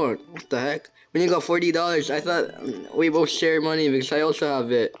 we don't. What the heck? When you got $40, I thought we both share money because I also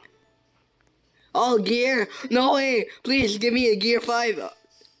have it. Oh, gear! No way! Please give me a gear 5.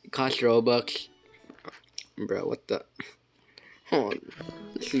 Cost Robux. Bro, what the? Oh,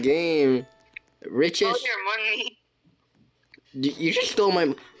 this game. Richest. All your money. You just stole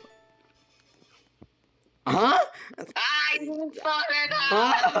my. Huh? I didn't fall it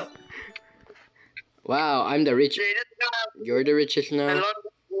Huh? Wow, I'm the richest. Jay, this guy, You're the richest I now. love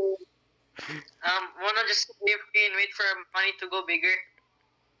you. Wanna just stay free and wait for money to go bigger?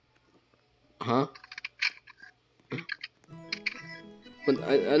 Huh? But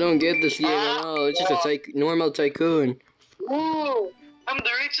I don't get this game at all. It's just a normal Tycoon. Ooh, I'm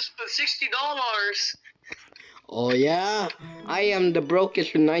the richest with $60. Oh yeah? I am the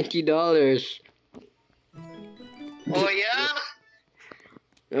brokest with $90. Oh yeah?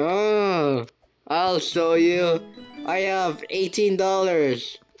 Oh, I'll show you. I have $18.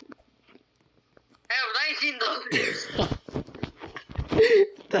 I have $19.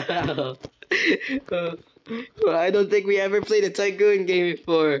 The hell? Uh, I don't think we ever played a Tycoon game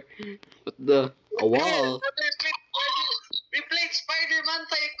before. What the? A wall? We played Spider-Man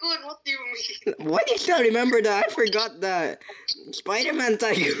Tycoon. What do you mean? Why do you still remember that? I forgot that. Spider-Man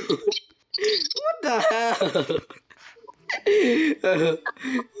Tycoon. What the hell?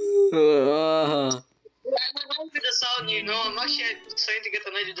 I'm annoyed with the sound, you know. I'm actually starting to get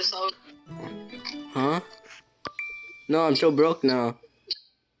annoyed with the sound. Huh? No, I'm so broke now.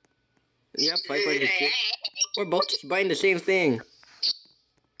 Yep, 500. We're both just buying the same thing.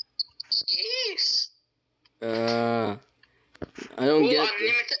 Yes. I don't get it.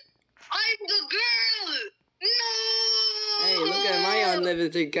 Unlimited. I'm the girl. No. Hey, look at my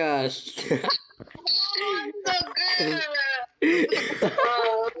unlimited cash. I'm the girl.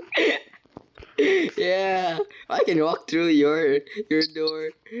 Yeah, I can walk through your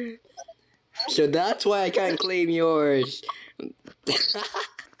door. So that's why I can't claim yours. What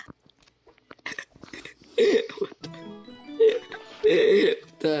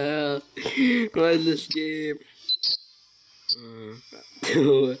the hell? What is this game?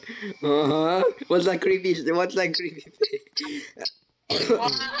 What's that creepy? What's that creepy thing? The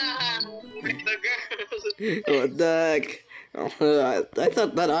girl. What the heck? I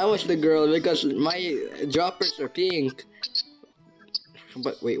thought that I was the girl because my droppers are pink.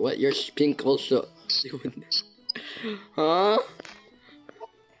 But wait, what? Yours pink also? Huh?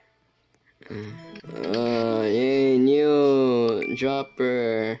 Yay, new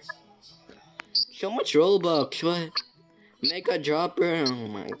dropper. So much Robux. What? Mega dropper. Oh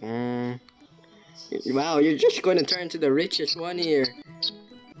my god. Wow, you're just gonna turn to the richest one here.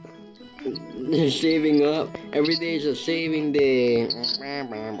 You're saving up. Every day is a saving day. Huh?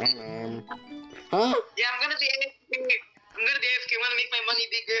 Yeah, I'm gonna be AFK. I'm gonna be AFK. I'm gonna make my money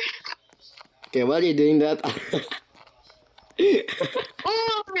bigger. Okay, while you're doing that.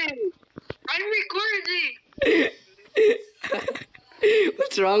 Oh, I'm recording.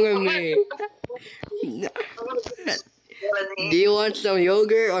 What's wrong with me? Do you want some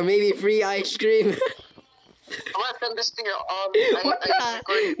yogurt or maybe free ice cream? I want to send this to your What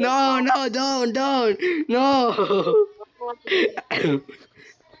the? No, no, don't, no.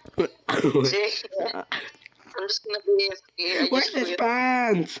 See? I'm just gonna be AFK. Where's his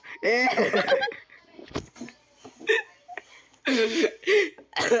pants?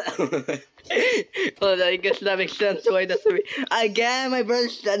 Well, I guess that makes sense why that's me. Again, my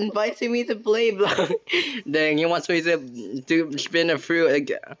brother's inviting me to play block. Dang, he wants me to spin a fruit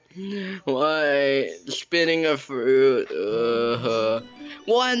again. Why? Spinning a fruit.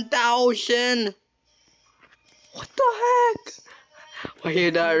 1,000! What the heck? Why are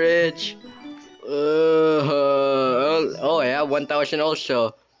you that rich? Oh yeah, 1,000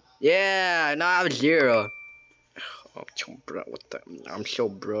 also. Yeah, now I have 0. Oh, bro, what the? I'm so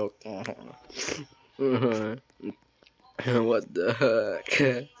broke. What the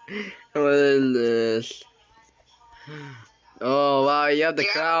heck? What is this? Oh wow, you have the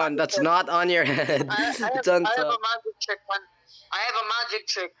crown. That's not on your head. It's on I have top. a magic trick, man. I have a magic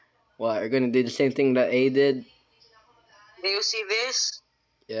trick. What? You're gonna do the same thing that A did? Do you see this?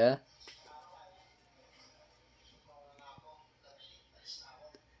 Yeah.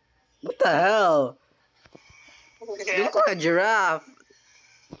 What the hell? You look like a giraffe.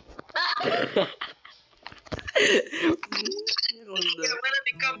 I'm gonna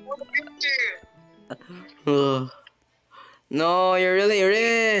become more richer. No, you're really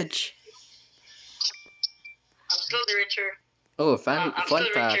rich. I'm still the richer. Oh, I'm fun still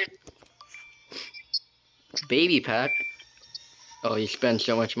pack. richer. Baby pack. Oh, you spend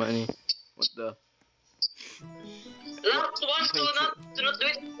so much money. What the? Last one, do not do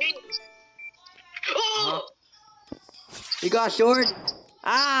it. Oh! You got a sword?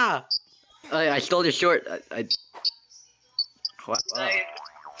 Ah! I stole your sword. Wow.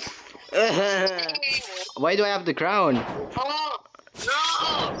 Why do I have the crown? Oh!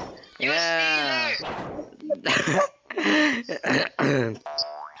 No! You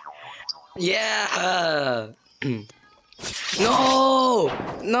Yeah. Yeah. No!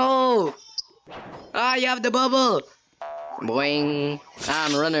 No! Ah, you have the bubble. Boing. Ah,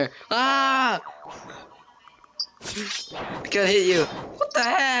 I'm a runner. Ah! I can't hit you. What the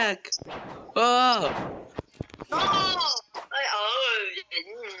heck? Oh! No!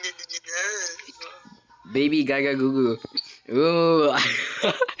 Baby Gaga Goo Goo. Ooh, I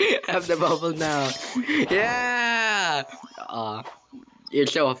have the bubble now. Yeah. You're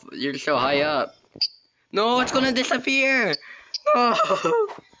so high up. No, it's gonna disappear. Oh.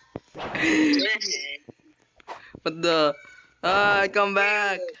 What the? Come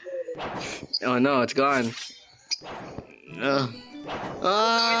back. Oh no, it's gone. Ah.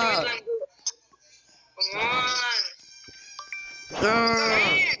 Come on. Come Ah!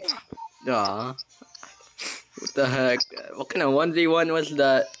 here. Aw. What the heck? What kind of 1v1 was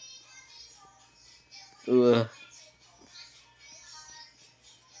that? Ugh.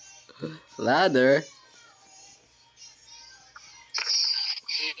 Ladder?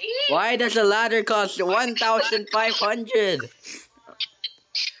 Why does a ladder cost 1,500?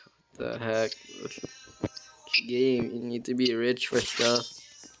 The heck? This game, you need to be rich for stuff.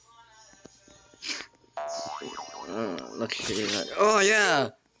 Let's see that. Oh yeah!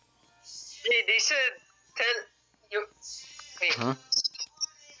 Hey, they said tell you. Wait. Huh?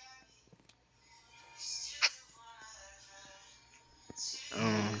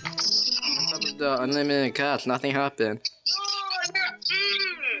 On top of the unlimited cash, nothing happened. Oh,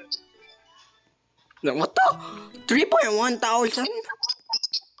 you're. No, what the? 3.1 thousand?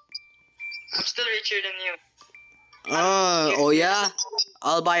 I'm still richer than you. Oh yeah?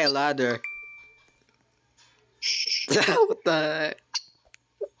 I'll buy a ladder. What the heck?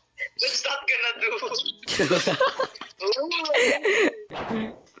 What's that gonna do?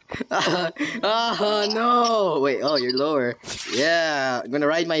 Oh no! Wait, oh you're lower. Yeah, I'm gonna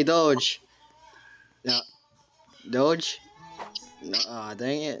ride my Doge. No, Doge? No, oh,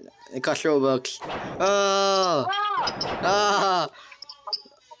 dang it. It costs Robux. Oh! Ah!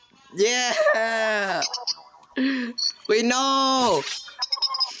 Yeah! Wait, no!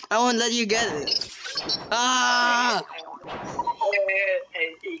 I won't let you get it. Ah!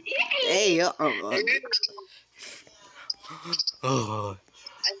 Hey, oh. I'm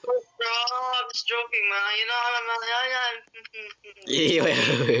so strong. I'm just joking, man. You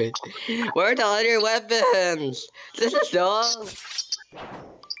know, Where are the other weapons? This is all.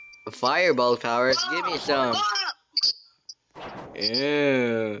 Fireball powers. Give me some.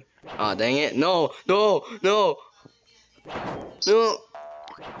 Yeah. Oh, dang it. No, no, no. No.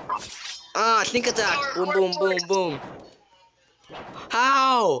 Ah, sneak attack. Boom, boom, boom, boom.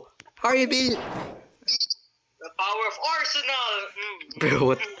 How? How are you being... The power of Arsenal. Bro,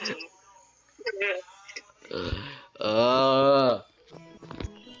 what? Uh,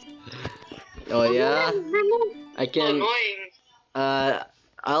 oh yeah? I can... Annoying.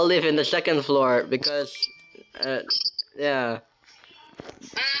 I'll live in the second floor because... yeah.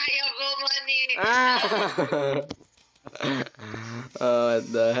 I have no money. Ah! Oh,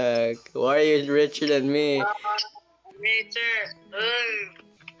 what the heck? Why are you richer than me? Nature.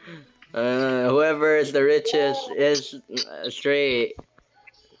 Whoever is the richest is straight.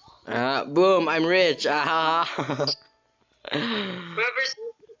 Boom, I'm rich. Ah. Whoever's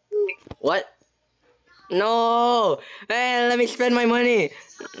What? No! Hey, let me spend my money.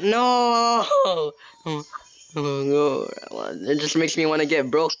 No! No. It just makes me want to get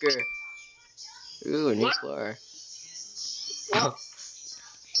broker. Ooh, new What? floor. What?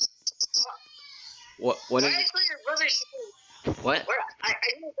 What? Why I saw your brother's name? What? Where? I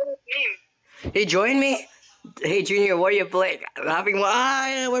didn't know his name. Hey, join me. Hey, Junior, what are you playing?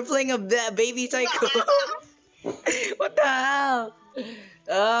 We're playing a baby Tycoon. What the hell?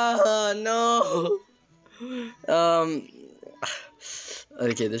 Oh no.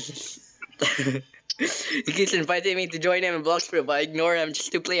 Okay, this is. He keeps inviting me to join him in Bloxburg, but I ignore him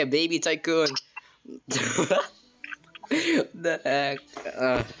just to play a baby Tycoon. The heck?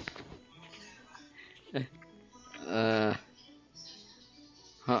 Uh.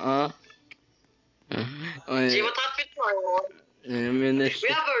 Uh-uh. Gee, what outfit do I want? I'm in this. We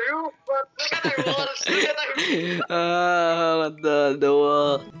have a roof, but look at our walls. Look at our roof. The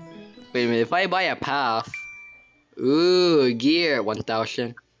wall. Wait a minute, if I buy a path. Ooh, gear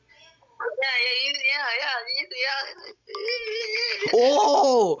 1,000. Yeah.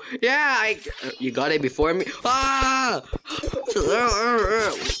 Oh, yeah, you got it before me. Ah!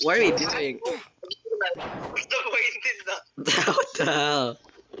 What are you doing? What's the point in that? What the hell?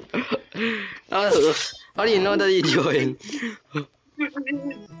 How do you know that you joined?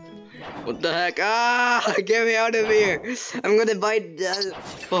 What the heck? Ah! Get me out of here! I'm gonna bite.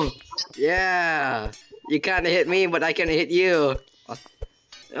 Oh, yeah. You can't hit me, but I can hit you.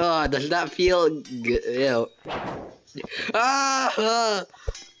 Oh, does that feel good? Ew. Ah!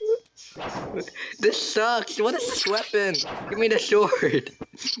 This sucks. What is this weapon? Give me the sword.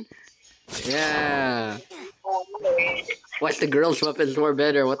 Yeah. What's the girl's weapons more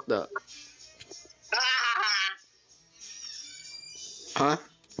better? What the? Huh?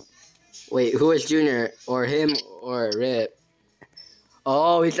 Wait, who is Junior? Or him or Rip?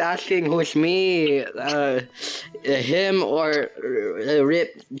 Oh, he's asking who's me. Him or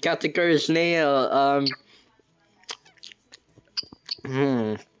Rip Category Snail.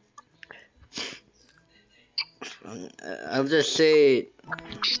 Hmm. I'll just say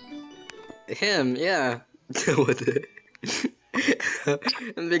Him, yeah. What the-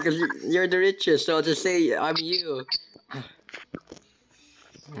 because you're the richest, so I'll just say I'm you.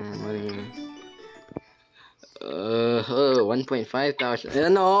 What do you mean? 1.5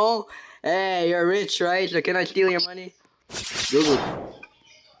 thousand. No! Hey, you're rich, right? So can I steal your money? Go,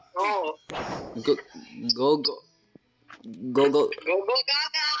 No. go, go, go, go, go. Go go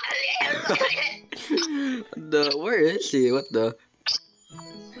gaga. Where is he? What the?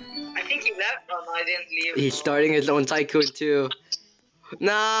 I think he left. Oh no, I didn't leave. He's starting his own Tycoon too.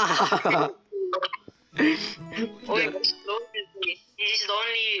 Nah! Oh, he's lonely. He's the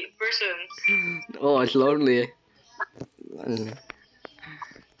only person. Oh, it's lonely.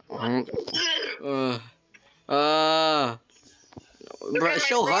 Uh, uh, bro, it's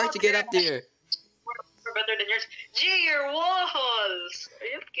so hard to get up there. We're better than yours. Gee, your walls! Are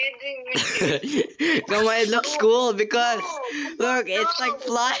you kidding me? Come on, it looks cool because look, it's like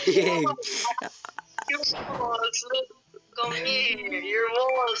flying. Your walls, look. Come here. Your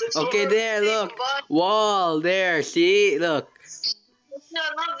walls. It's Okay, over there, big look, body. wall there. See, look.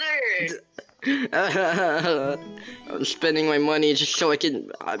 Another. I'm spending my money just so I can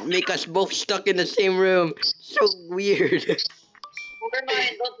make us both stuck in the same room. So weird. Never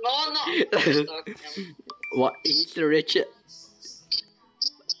mind. No. What? He's the richest.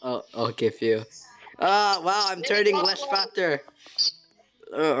 Oh, okay, phew. Wow, I'm turning less faster.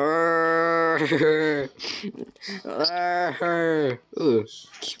 Ooh,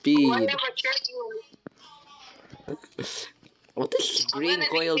 speed. What does green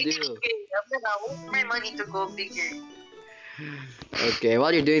coil do? I'm gonna use my money to go bigger. Okay,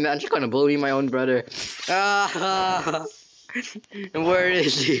 while you're doing that, I'm just gonna bully my own brother. Ah, and where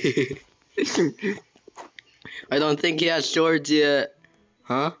is he? I don't think he has swords yet.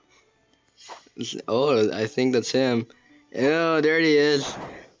 Huh? Oh, I think that's him. Oh, there he is.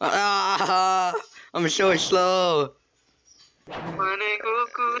 Ah, I'm so slow.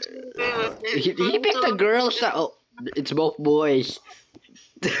 He picked a girl. Oh, it's both boys.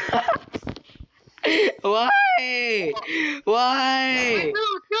 Why? Why?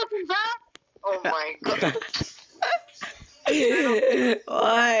 Oh my god.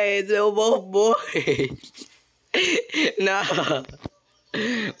 Why? They're both boys. No.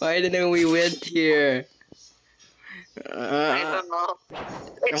 Why didn't we went here? I don't know.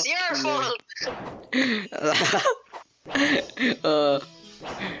 It's your fault.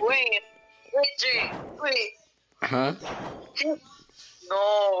 Wait, Jay, wait. Huh?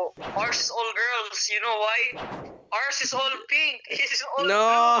 No, ours is all girls. You know why? Ours is all pink. His is all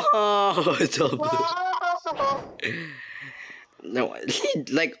No, it's all blue. blue. No, is he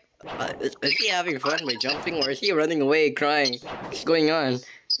like? Is he having fun by jumping, or is he running away, crying? What's going on?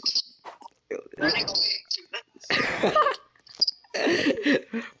 Running away.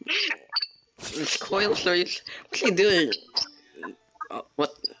 This coil stories. What's he doing?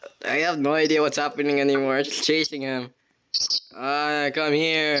 What? I have no idea what's happening anymore. I'm just chasing him. Ah, come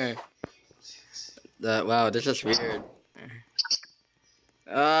here. Wow, this is weird.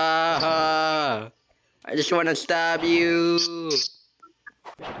 Ah, I just want to stab you.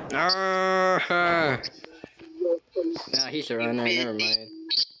 Ah, nah, he's a runner. Never mind.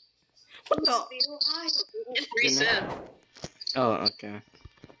 What the? Just reset. Oh, okay.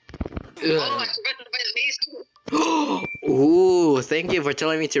 Oh, I forgot to buy the base. Ooh, thank you for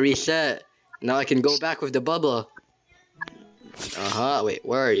telling me to reset. Now I can go back with the bubble. Wait,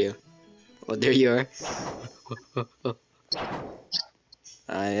 where are you? Oh, there you are.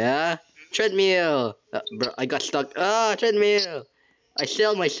 Yeah? Treadmill! Bro, I got stuck. Treadmill! I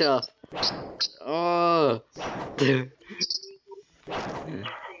failed myself. Oh.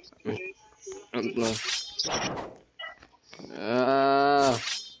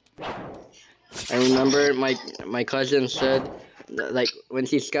 I remember my cousin said, like, when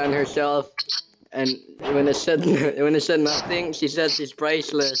she scanned herself, and when it said nothing, she said she's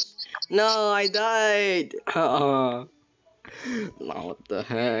priceless. No, I died. No, what the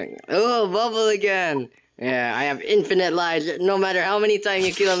heck? Oh, bubble again. Yeah, I have infinite lives. No matter how many times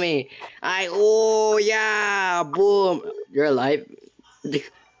you kill me, oh yeah, boom. You're alive.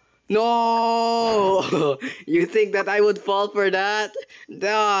 No, you think that I would fall for that? No,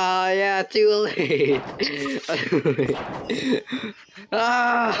 yeah, too late.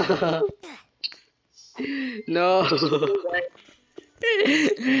 Ah. No.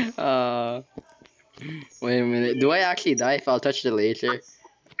 Wait a minute. Do I actually die if I'll touch the laser?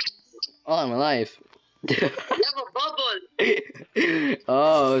 Oh, I'm alive. You have a bubble.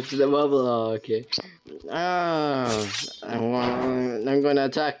 Oh, it's the bubble. Oh, okay. I'm gonna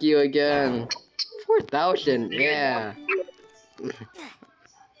attack you again. 4,000. Yeah.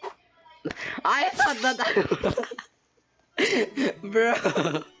 I thought that. Bro.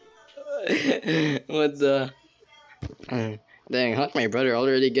 What the? Dang, how's my brother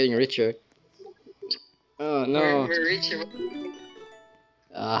already getting richer? Oh no. We're rich.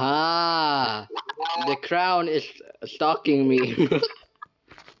 Aha! The crown is stalking me.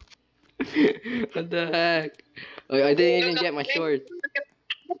 What the heck? I didn't even get my sword.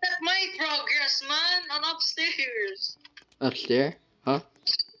 Look at my progress, man, on upstairs. Upstairs? Huh?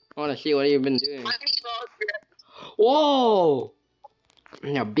 I wanna see what you've been doing. My progress. Whoa!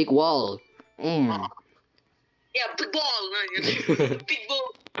 Yeah, big wall. Mm. Yeah, big ball, man. Big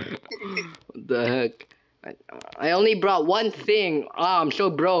ball. What the heck? I only brought one thing. Ah, I'm so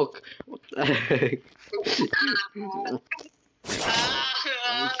broke. What the heck?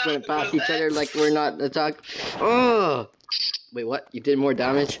 I'm just gonna pass each other like we're not attack. Oh! Wait, what? You did more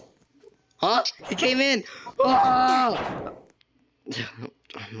damage? Huh? He came in! Oh!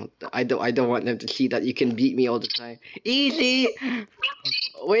 I don't want them to see that you can beat me all the time. Easy!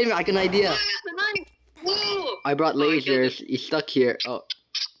 Wait a minute, I got an idea. I brought lasers. He's stuck here. Oh.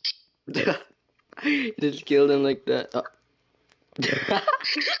 Just killed him like that. Oh.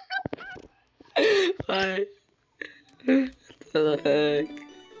 Bye. What the heck?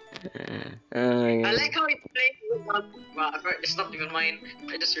 Oh my I god. like how he plays without. Wow, it's not even mine.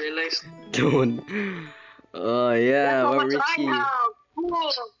 I just realized. Don't. Oh yeah, How we're much I Richie. have.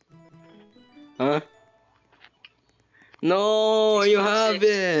 Cool. Huh? No, you have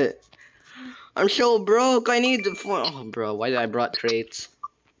it. I'm so broke. I need the phone. Oh, bro, why did I brought crates?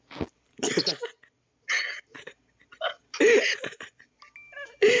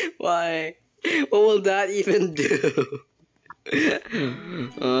 Why? What will that even do? Look at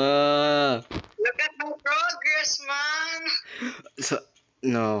my progress, man. So,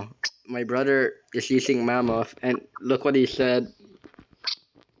 no, my brother is using Mammoth, and look what he said.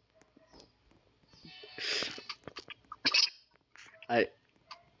 I.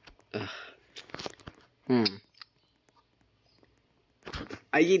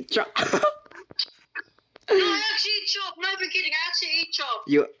 I eat chop. No, I actually eat chop. Not even kidding. I actually eat chop.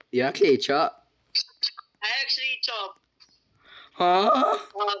 You actually ate chop? I actually eat chop. Huh? I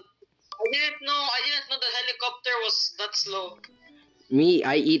didn't know the helicopter was that slow. Me,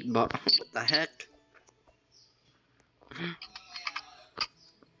 I eat what the heck?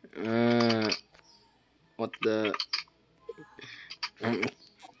 What the?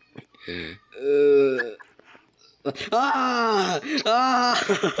 Ah! Ah!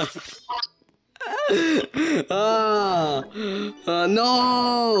 Ah!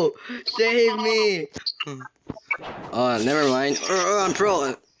 No! Save me! Oh, never mind. I'm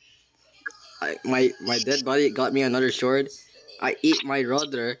pro. My dead body got me another sword. I eat my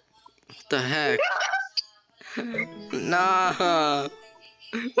brother. What the heck? Nah.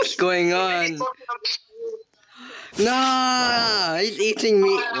 What's going on? Nah. He's eating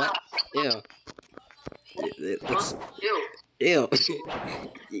me. What? Ew. That's, Ew. ew.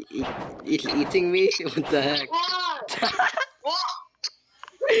 He's eating me? What the heck? What? What?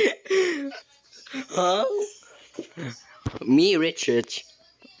 Huh? Me rich.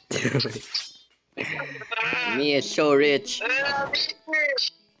 Me is so rich.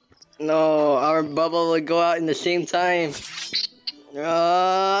 No, our bubble will go out in the same time.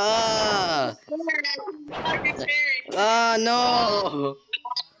 Ah! Ah, no!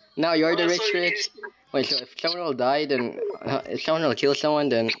 Now you're the rich. Wait, so if someone will die, then if someone will kill someone,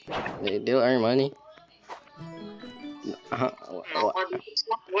 then they'll earn money. It's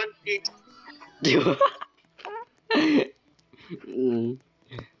not one piece.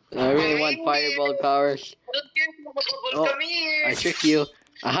 I really want fireball powers. I don't care about bubble. Oh, Come here. I tricked you.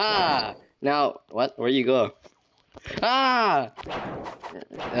 Aha! Now, what? Where you go? Ah!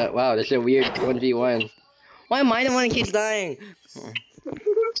 Wow, that's a weird 1v1. Why am I the one who keeps dying?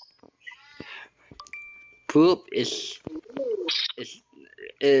 Poop is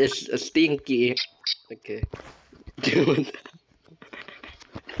stinky. Okay. Dude.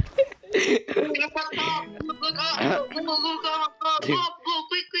 Look up top. Look up. Look up. Go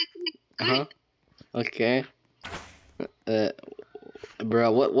quick. Okay.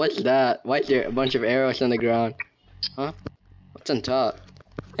 Bro, what's that? Why is there a bunch of arrows on the ground? Huh? What's on top?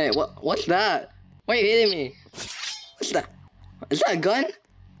 Hey, what's that? Why are you hitting me? What's that? Is that a gun?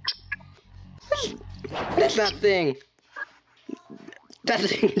 What's that thing? That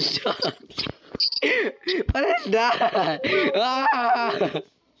thing is shot. What is that? Ah!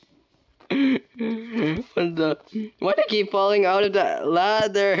 What the? Why do I keep falling out of the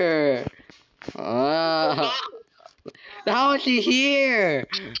ladder? Ah! How is he here?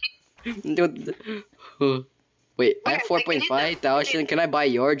 Wait, I have 4.5 thousand. Can I buy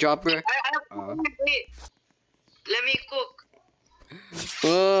your dropper? Wait, let me cook.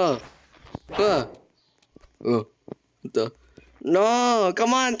 Oh. Oh. Oh. What the? No,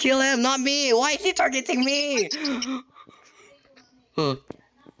 come on, kill him, not me. Why is he targeting me? Oh.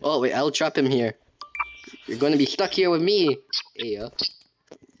 Oh, wait, I'll trap him here. You're gonna be stuck here with me. Yeah.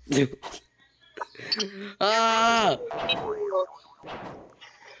 Ah!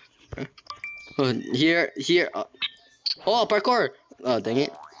 Oh, here, here. Oh, parkour! Oh, dang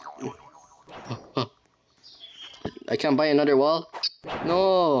it. Oh, oh. I can't buy another wall.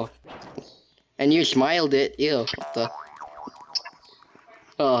 No. And you smiled it. Ew. What the?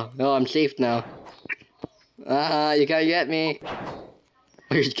 Oh, no, I'm safe now. Ah, you can't get me.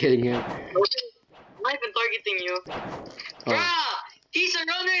 You're just kidding him. I'm not even targeting you. Oh. Bruh! He's a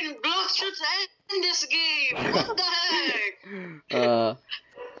runner in block shots in this game! What the heck?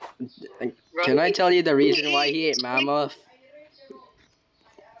 Can I tell you the reason why he ate mammoth?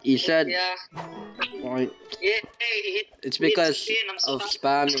 He said Yeah. well, Yeah, hey, it's because I'm so of happy.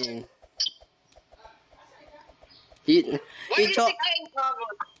 spamming. He Why he is told the guy in trouble?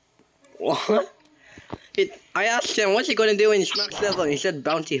 what? I asked him what's he gonna do in his max level. He said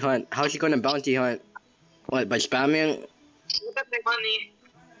bounty hunt. How's he gonna bounty hunt? What, by spamming? Look at my money.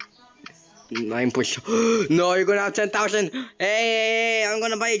 9 push. No, you're gonna have 10,000. Hey, I'm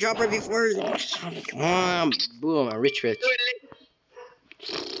gonna buy a dropper before. Come on, boom, I'm rich. Too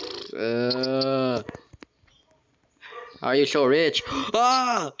late. How are you so rich?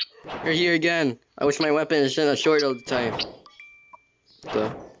 Ah, you're here again. I wish my weapon is in a sword all the time.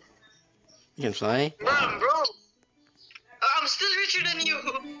 The you can fly? Bro. I'm still richer than you.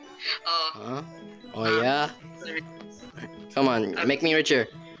 Huh? Oh yeah. Come on, make me richer.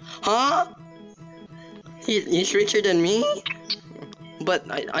 Huh? He's richer than me? But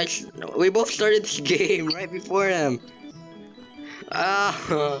we both started this game right before him.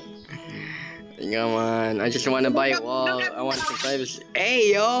 Ah. Come on, I just want to buy a wall. I want some privacy.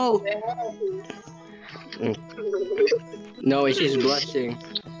 Hey, yo! No, she's blushing.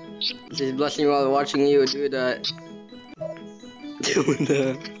 She's blushing while watching you do that. Do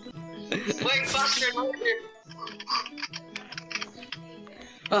the. Wait, faster, harder.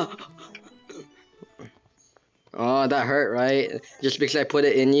 Oh. Oh, that hurt, right? Just because I put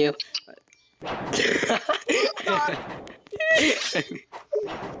it in you.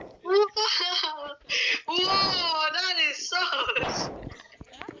 Whoa, that is sus.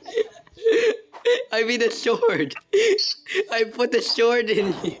 I mean the sword. I put the sword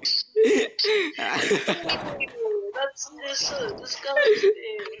in you. That's disgusting.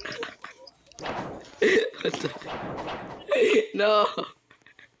 No.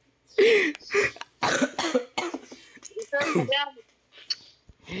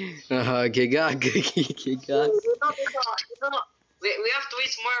 Giga. We have to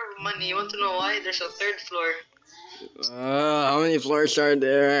waste more money. You want to know why? There's a third floor. How many floors are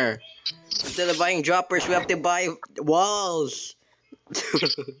there? Instead of buying droppers, we have to buy walls.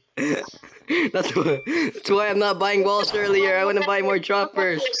 That's why I'm not buying walls earlier. I want to buy more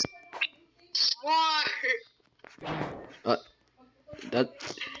droppers. More. That.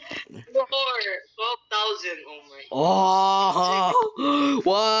 More. 12,000. Oh my. Oh,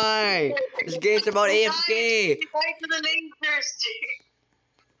 why? This game's about AFK. He died to the lasers,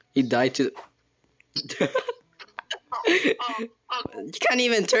 He died to. You can't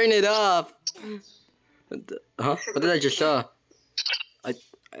even turn it off. Huh? What did I just saw? I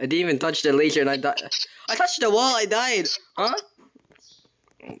didn't even touch the laser and I died. I touched the wall. I died. Huh?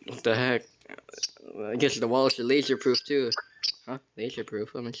 What the heck? I guess the wall is laser proof too. Huh? Laser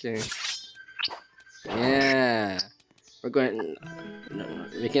proof? What am I saying? Yeah. We're going.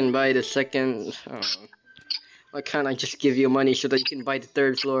 We can buy the second. Oh. Why can't I just give you money so that you can buy the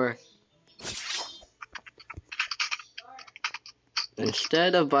third floor?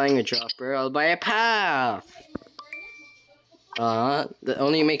 Instead of buying a dropper, I'll buy a path. That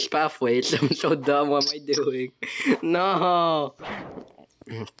only makes pathways. I'm so dumb. What am I doing? No.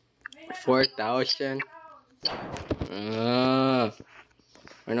 4,000. I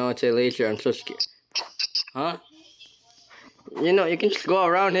know it's a laser. I'm so scared. Huh? You know, you can just go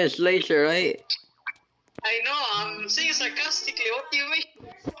around his laser, right? I know, I'm saying sarcastically. What do you mean?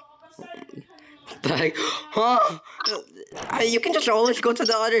 Like, huh? You can just always go to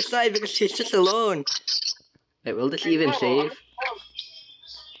the other side because he's just alone. Wait, will this even save?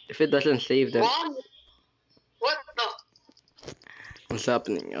 If it doesn't save, then What the? what's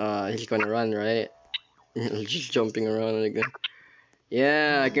happening? He's gonna run, right? He's just jumping around again.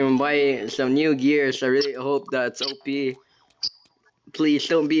 Yeah, I can buy some new gears. I really hope that's OP. Please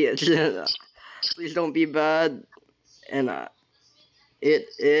don't be, please don't be bad. And it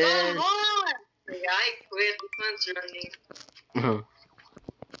is. Come on! I quit. This man's running.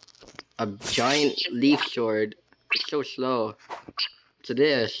 A giant leaf sword. It's so slow. What's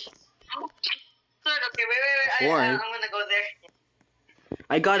this? Sword, okay, wait. Horn? I'm gonna go there.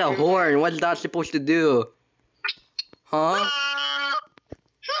 I got a horn. What's that supposed to do? Huh?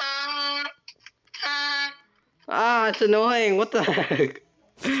 Ah, it's annoying. What the heck?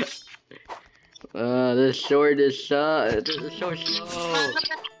 This sword is this is so slow.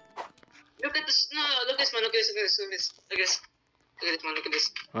 Look at this. No, look at this man. Look at this. Look at this. Look at this man. Look at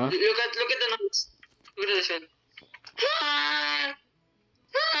this. Huh? Look at the notes. Look at this one.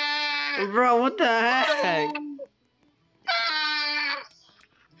 Bro, what the heck?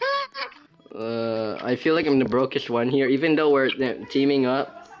 I feel like I'm the brokest one here, even though we're teaming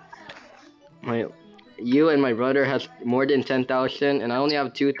up. You and my brother has more than 10,000, and I only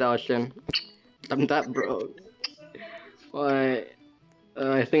have 2,000. I'm that broke. Why?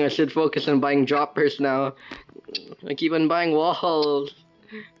 I think I should focus on buying droppers now. I keep on buying walls.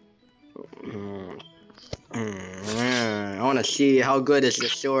 I want to see how good is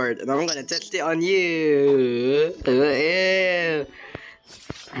this sword, and I'm gonna test it on you.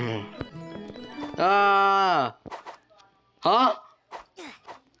 Ah! Huh?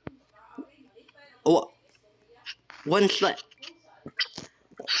 Oh! One slap.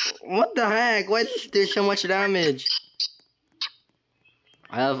 What the heck? Why is there so much damage?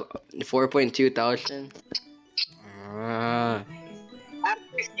 I have 4.2 thousand. I'm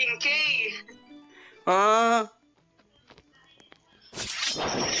 15K.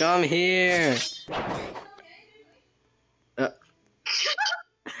 Come here.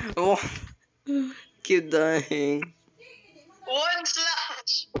 Oh, keep dying. One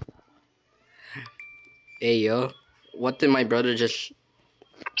slash. Hey yo, what did my brother just?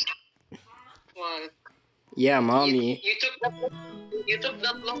 What? Yeah, mommy. You took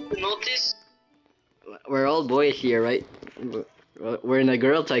that long to notice? We're all boys here, right? We're in a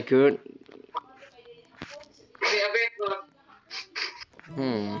girl tycoon.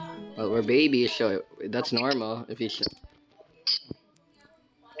 Well, we're babies, so that's normal if you.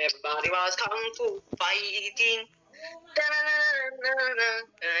 Everybody was kung fu fighting.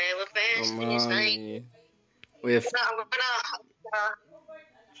 I will fast in this night. Mommy. With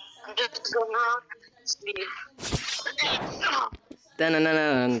I'm just gonna sleep. dun dun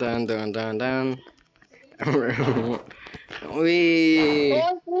dun dun dun dun dun. Wee.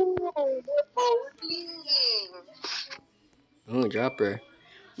 Oh, dropper.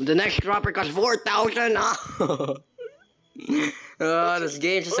 The next dropper costs 4,000. Oh, this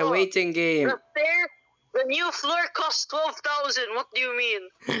game's just a waiting game. The new floor costs 12,000. What do you mean?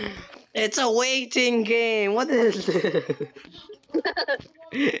 It's a waiting game. What is this?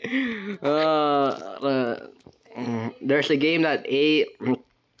 There's a game that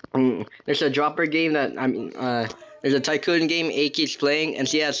there's a dropper game that there's a tycoon game A keeps playing, and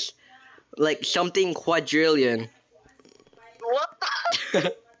she has like something quadrillion. What?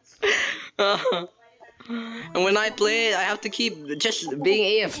 And when I play it, I have to keep just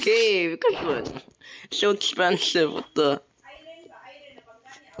being AFK because it's so expensive. What the?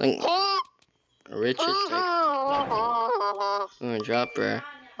 Like, richest dropper.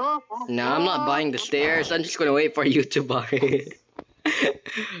 No, I'm not buying the stairs. I'm just gonna wait for you to buy it.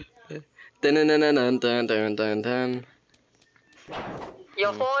 Dun dun dun dun dun dun dun dun.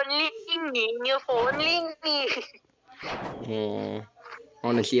 Your phone ringing. Your phone ringing. Oh, I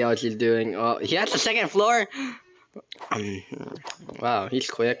wanna see how she's doing. Oh, he has the second floor. Wow, he's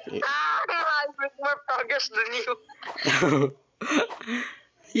quick. I make more progress than you.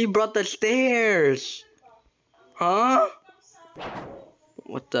 He brought the stairs. Huh?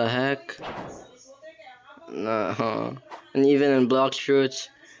 What the heck? Nah. And even in block shoots,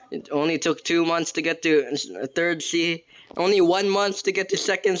 it only took 2 months to get to third C. Only 1 month to get to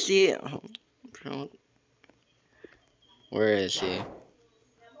second C. Bro. Where is he?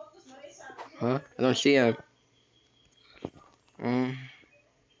 Huh? I don't see him.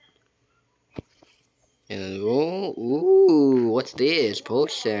 And ooh, what's this?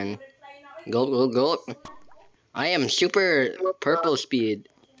 Potion. Go. I am super purple speed.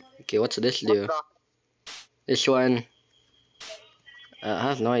 Okay, what's this do? This one. I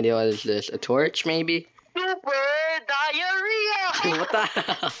have no idea what is this. A torch, maybe? Super diarrhea. What the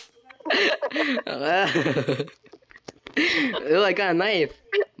hell? Ooh, I got a knife.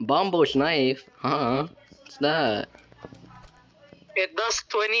 Bombo's knife. Huh? What's that? It does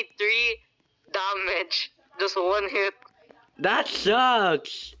 23 damage. Just one hit. That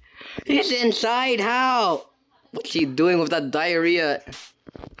sucks. He's inside. How? What's he doing with that diarrhea?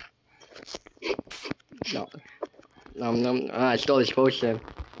 No. I stole his potion.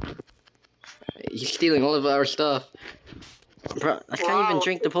 He's stealing all of our stuff. Bro, I can't even Wow.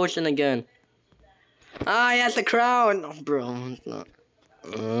 drink the potion again. Ah, he has the crown! Oh, bro, it's not.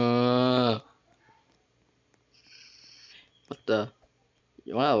 What the?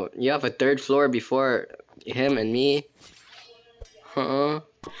 Wow, you have a third floor before him and me? Huh?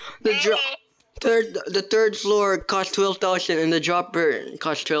 The drop. The third floor cost 12,000 and the dropper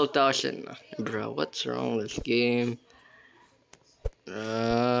cost 12,000. Bro, what's wrong with this game?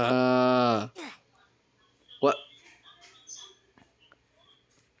 What?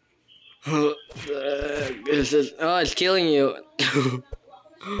 This is, oh, it's killing you.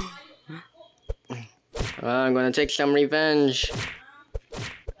 I'm gonna take some revenge.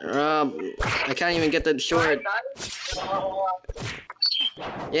 I can't even get the sword.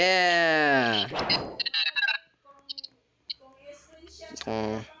 Yeah.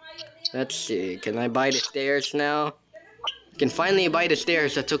 Let's see. Can I buy the stairs now? I can finally buy the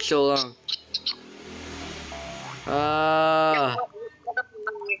stairs. That took so long. Uh,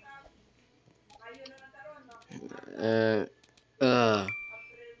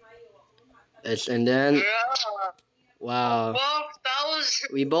 and then, wow. 12,000.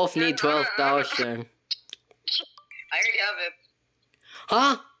 We both need 12,000. I already have it.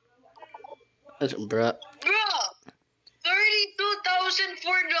 Huh? That's, bruh. Bro, 32,000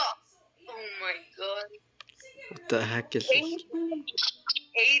 for the. Oh my god. What the heck is this?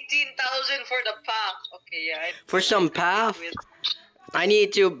 18,000 for the pack. Okay, yeah. For some path, I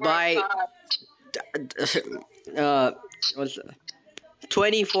need to buy. What's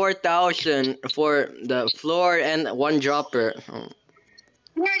 24,000 for the floor and one dropper. Oh.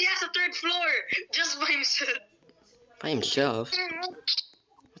 He already has a third floor just by himself. By himself?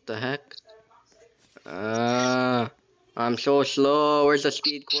 What the heck? I'm so slow. Where's the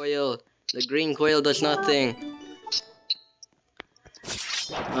speed coil? The green coil does nothing.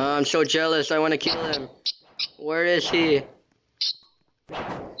 I'm so jealous. I want to kill him. Where is he?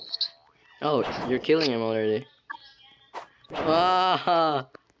 Oh, you're killing him already. Ah.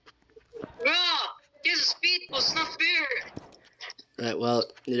 Bro, his speed was not fair. Right, well,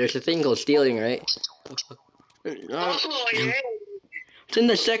 there's a thing called stealing, right? Oh, yeah. It's in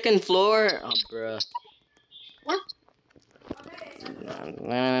the second floor. Oh, bruh. What?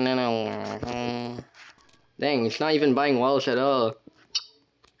 Dang, it's not even buying walls at all.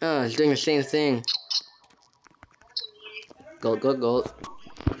 Oh, it's doing the same thing. Gold, gold, gold.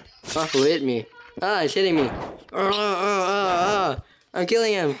 Oh, who hit me? Ah, it's hitting me. I'm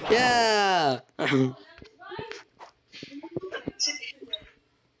killing him. Yeah!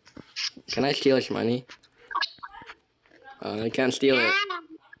 Can I steal his money? I can't steal it.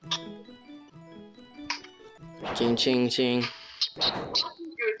 Ching, ching, ching.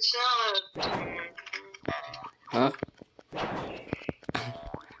 Good job. Huh?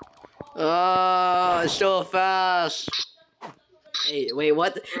 Oh, so fast. Hey, wait,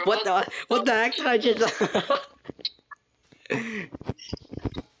 what? What the heck did I just? Gee,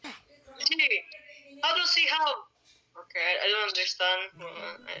 how does he have? Okay, I don't understand.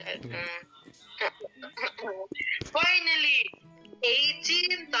 Finally,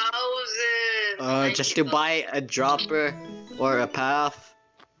 18,000. Just to buy a dropper or a path.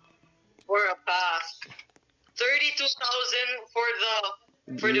 Or a path. 32,000 for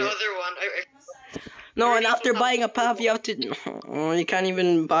the Yeah. other one. No, and after buying a path, you have to. Oh, you can't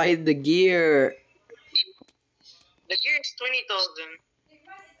even buy the gear. The gear is 20,000.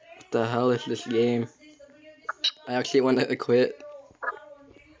 What the hell is this game? I actually want to quit.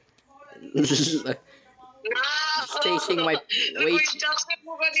 It's tasting my wait. It's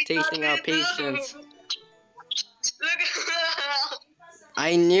tasting our patience. Look.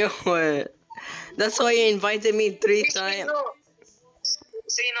 I knew it. That's why you invited me 3 times.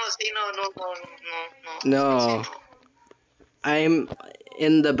 Say no, no. No. I'm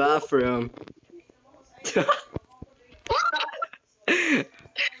in the bathroom.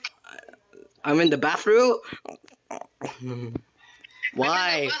 I'm in the bathroom?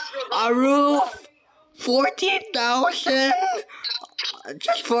 Why? A roof? 14,000?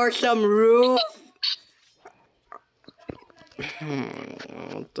 Just for some roof?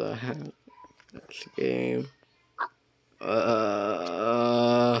 What the heck? This game.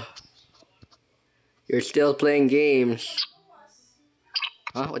 You're still playing games.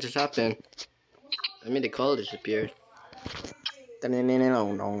 Huh? What just happened? I mean, the call disappeared.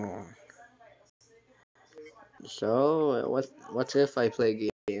 So, what if I play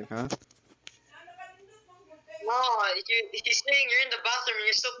game, huh? No, he's saying you're in the bathroom and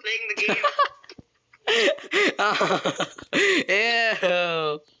you're still playing the game.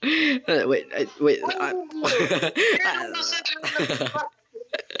 Wait, wait. You're the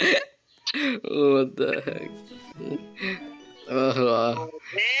What the heck? Uh,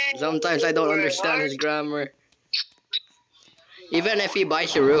 Sometimes I don't understand his grammar. Even if he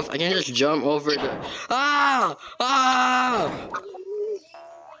buys the roof, I can just jump over the. Ah! Ah!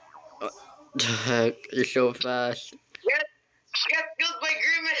 The heck? You're so fast. Get killed by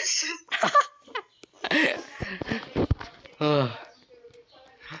Grimace. Oh,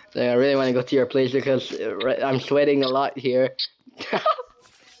 dang, I really want to go to your place because I'm sweating a lot here.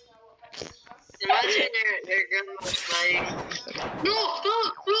 Imagine your grandma was flying. No!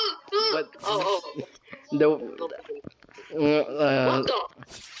 But Oh, the what the?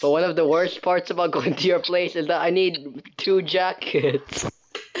 but one of the worst parts about going to your place is that I need 2 jackets. What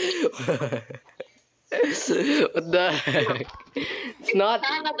the heck? It's not.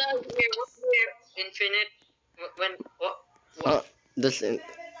 Canada here. What's here? Infinite. When what? This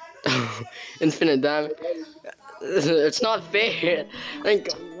infinite damage. It's not fair. Like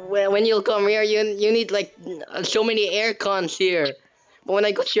when you come here, you need like so many air cons here. But when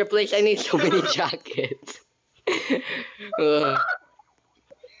I go to your place, I need so many jackets. uh,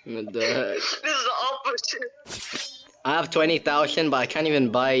 what the heck? This is the opposite. I have 20,000, but I can't even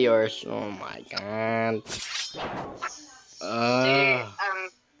buy yours. Oh my god. See, it's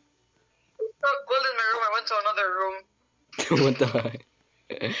so cold in my room. I went to another room. What the heck?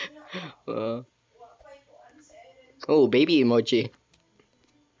 Oh, baby emoji.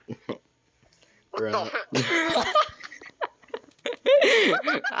 What Bro. the?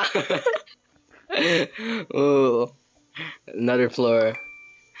 Oh, another floor.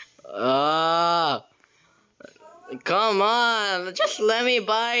 Ah, come on, just let me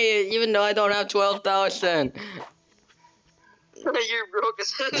buy it, even though I don't have 12,000. You're broke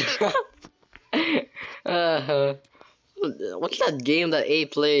as hell. uh, what's that game that A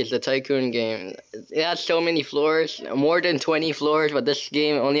plays? The Tycoon game. It has so many floors, more than 20 floors, but this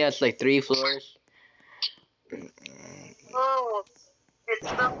game only has like 3 floors. Oh, it's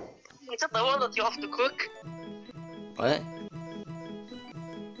not. It's not the one that you have to cook. What?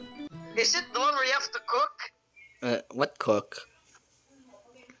 Is it the one where you have to cook? What cook?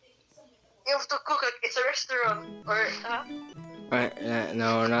 You have to cook. Like it's a restaurant or.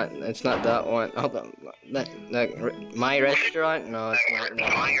 No, not. It's not that one. Hold on. My restaurant? No, it's not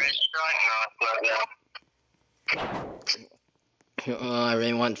that. My restaurant? No, Oh, I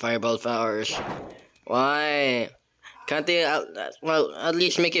really want fireball flowers. Why? Can't they? Well, at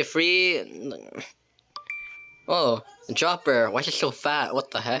least make it free. Oh, dropper. Why is it so fat?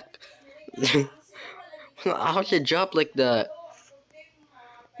 What the heck? How's it drop like that?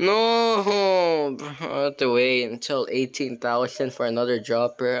 No, I have to wait until 18,000 for another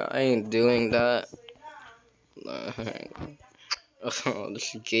dropper. I ain't doing that. Oh,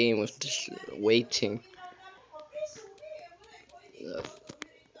 this game was just waiting.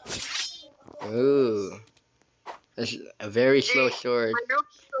 Ooh, it's a very slow sword. My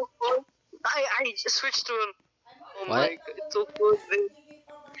room's so cold. I just switched to an. Oh What? my god, it's so cold.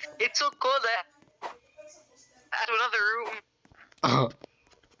 It's so cold. I had another room.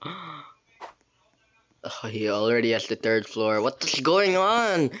 Oh, he already has the 3rd floor. What is going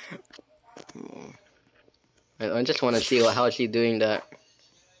on? I just want to see how is he doing that.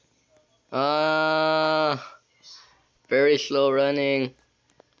 Very slow running.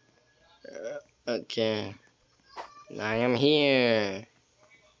 Okay. I am here.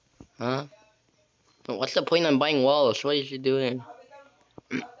 Huh? What's the point in buying walls? What is he doing?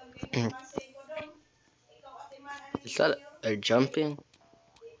 Is that a jumping?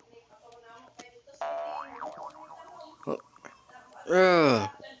 Oh,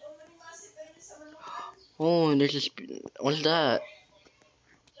 oh, there's a what's that?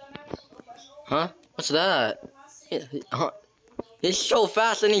 Huh? What's that? He's so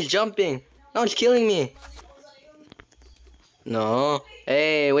fast and he's jumping. Now he's killing me. No.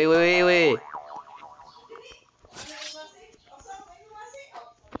 Hey, wait.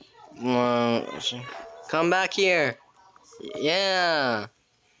 Come back here. Yeah.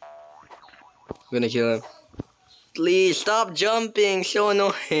 I'm gonna kill him. Please stop jumping. So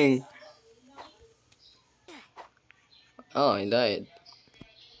annoying. Oh, he died.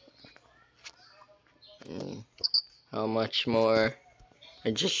 How much more?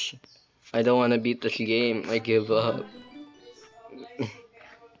 I don't want to beat this game. I give up.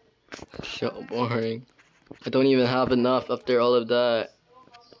 So boring. I don't even have enough after all of that.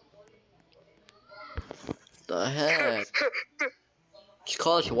 The heck? This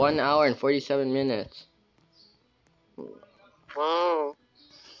call is 1 hour and 47 minutes. Oh.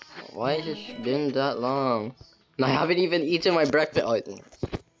 Why has it been that long? And I haven't even eaten my breakfast. Oh,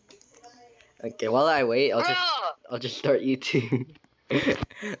 okay, while I wait, I'll just start eating.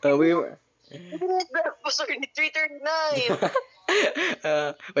 We were. Breakfast already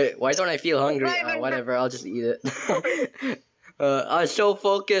 3:39. Wait, why don't I feel hungry? Driving. Whatever, I'll just eat it. I was so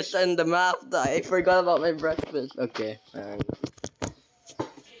focused on the math that I forgot about my breakfast. Okay.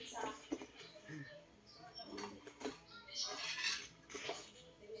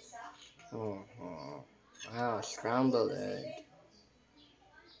 Oh. Wow, scrambled egg.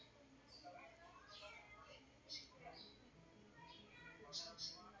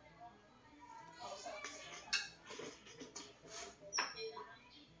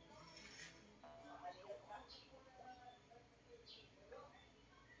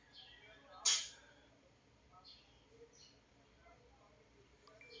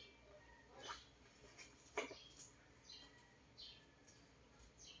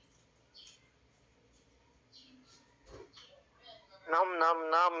 Nom nom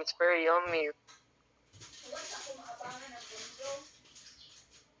nom. It's very yummy.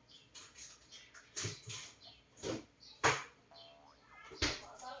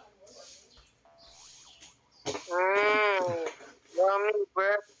 Mmm. Yummy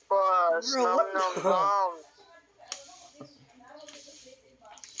breakfast. Bro, Nom what nom the? nom.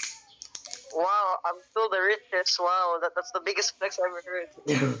 Wow, I'm still the richest. Wow, that's the biggest flex I ever heard.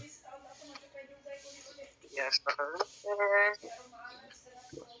 Yes.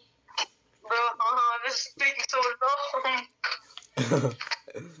 Bro, this is taking so long.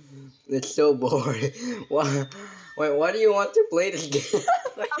 It's so boring. Why? Wait, why do you want to play this game?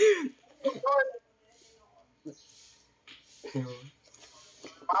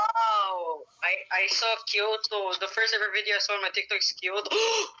 Wow, I saw Kyoto. The first ever video I saw on my TikTok is Kyoto.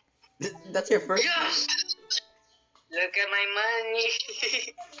 That's your first. Yes! Look at my money.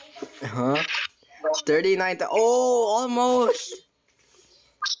 Huh? 39. Oh, almost.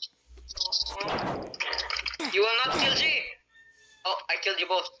 You will not kill G. Oh, I killed you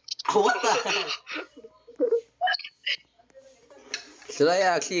both. What the heck? Should I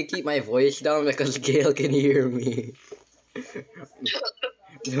actually keep my voice down because Gail can hear me? Oh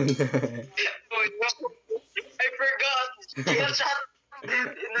no, I forgot. Gail chatted in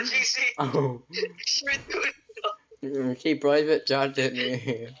the GC. Oh, Shoot, dude. she private chatted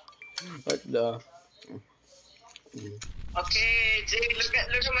me. What the? Okay, Jay, look at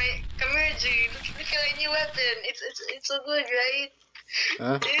my. Come here, Jay. Look at my new weapon. It's so good, right?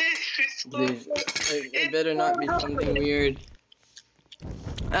 Huh? It's so Please, good. it better not be something weird.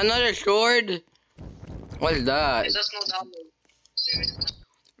 Another sword? What is that? It does no damage.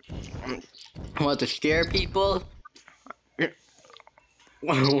 What, to scare people?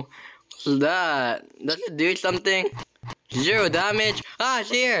 What's that? Does it do something? 0 damage? Ah, it's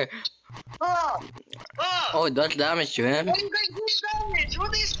here! Oh! Oh! Oh, it does damage to him. Why you guys do damage?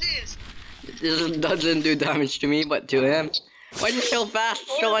 What is this? This doesn't do damage to me, but to him. Why is it so fast?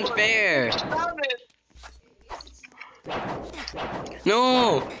 So unfair!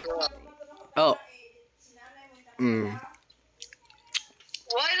 No! Oh. Hmm.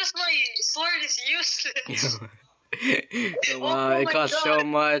 Why does my sword is useless? Wow, Oh it my costs God. so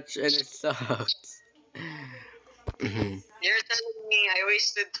much and it sucks. You're telling me I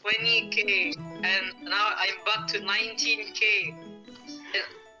wasted 20k and now I'm back to 19k.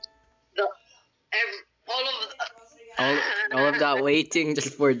 The, all of all of that waiting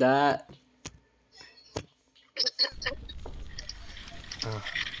just for that.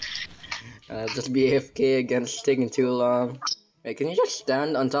 Just be AFK again, it's taking too long. Wait, can you just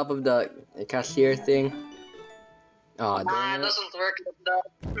stand on top of the cashier thing? Oh, It dang doesn't work like that.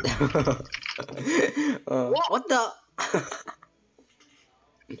 it. What the?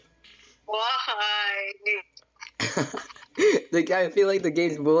 Why? I feel like the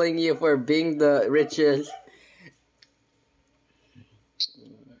game's bullying you for being the richest.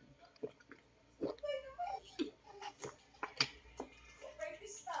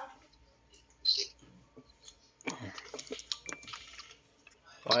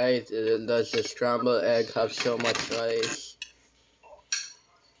 Why does the scrambled egg have so much rice?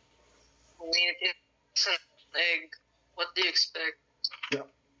 I mean, it's an egg. What do you expect? Yeah.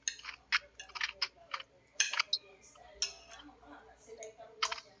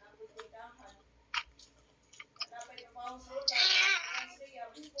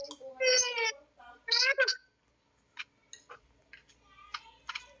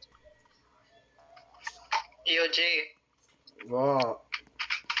 Yo, Jay, Wow.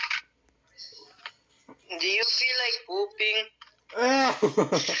 do you feel like pooping?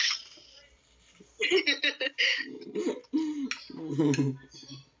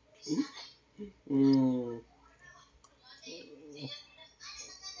 Mm.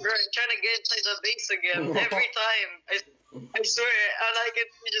 Bro, I'm trying to get inside the base again. Every time. I swear, I like it.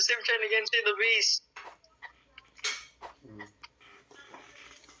 You just him trying to get into the base.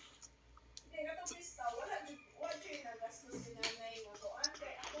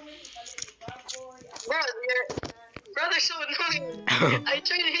 Bro, brother's so annoying. I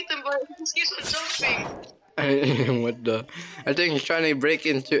try to hit him, but he just keeps on jumping. What the? I think he's trying to break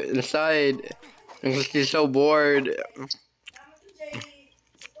into inside. He's so bored.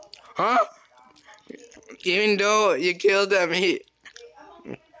 Huh? Even though you killed him, he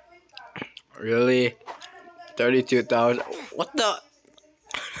really 32,000. What the?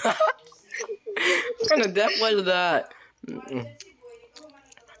 What kind of death was that? You,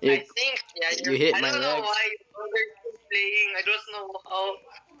 I think, yeah, you hit I my don't know legs. why brother keeps playing. I don't know how.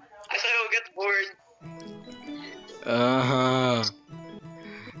 I thought I'll get bored.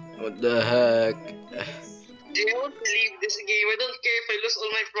 What the heck? Do you want to leave this game? I don't care if I lose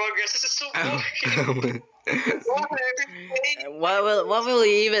all my progress. This is so boring. What will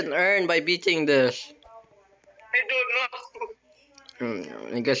he even earn by beating this? I don't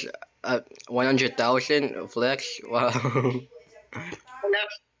know. I guess 100,000 flex. Wow. I left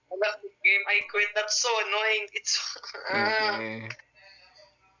the game. I quit. That's so annoying. It's. Okay.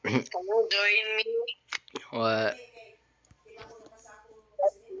 Can you join me? What?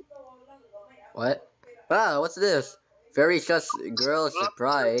 What? Ah, what's this? Very sus girl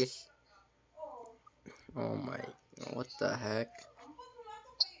surprise. Oh my, what the heck?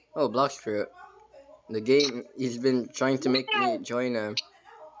 Oh, block fruit. The game, he's been trying to make me join him.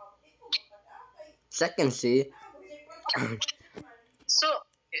 Second C. So, I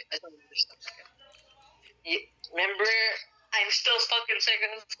don't understand. Remember, I'm still stuck in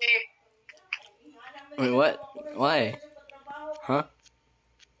second C. Wait, what? Why? Huh?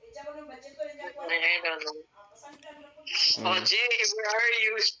 I don't know. Oh, Jay, where are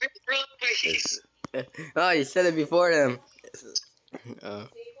you? Spit fruit, please. Oh, you said it before them.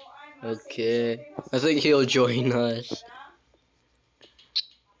 Okay. I think he'll join us.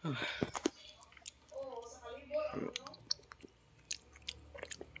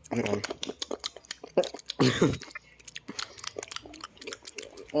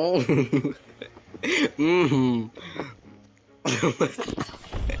 Oh. Mm.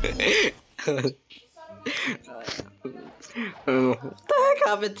 What the heck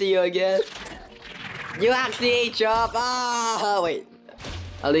happened to you again? You actually ate chop. Ah, wait.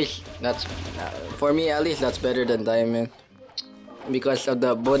 At least that's for me. At least that's better than diamond because of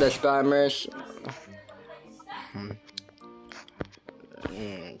the Buddha spammers.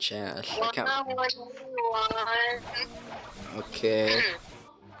 Chess. I can't. Okay.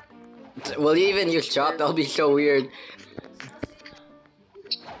 Will you even use chop? That'll be so weird.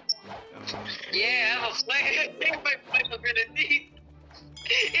 Yeah, I have a flag. I think my flag ability.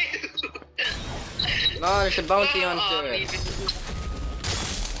 No, there's a bounty hunter.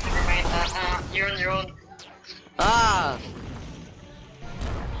 Never mind. You're on your own. Ah!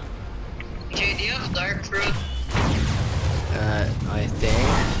 Jay, do you have dark fruit? I think.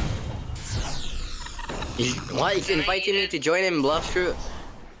 Why he's inviting me to join him, bluff fruit?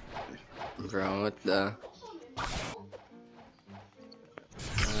 Bro, what the?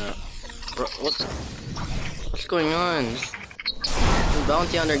 Bro, what's going on?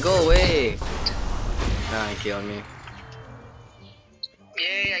 Bounty hunter, go away! Ah, he killed me.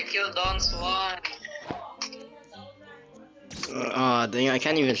 Yay, I killed Don Swan. Oh, dang, I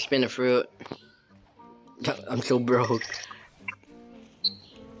can't even spin a fruit. I'm so broke.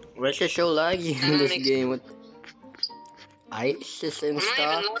 Why is it so laggy in this game? What? Ice is in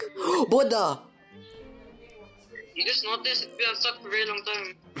stock? Buddha! You just noticed it's been stuck for a very long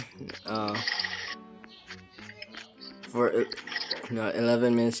time. For no,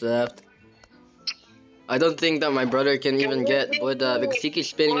 11 minutes left. I don't think that my brother can even get Buddha because he keeps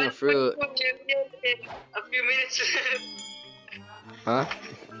spinning a fruit. A few minutes left. Huh?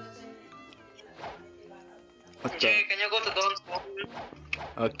 What the? Jay, can you go to Don's phone?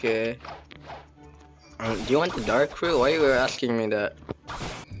 Okay. Do you want the dark fruit? Why you were asking me that? I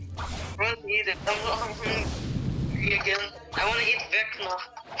want to eat it. I'm hungry again. I want to eat Vecna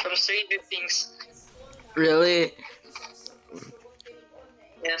from Stranger Things. Really?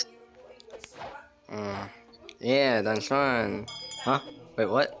 Yes. Yeah, that's fun. Huh? Wait,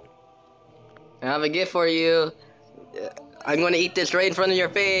 what? I have a gift for you. I'm gonna eat this right in front of your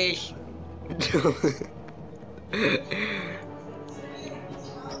face.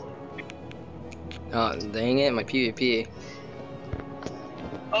 Oh, dang it, my PvP.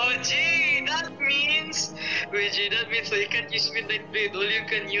 Oh, gee, that means... Wait, gee, that means you can't use Midnight Blade. All you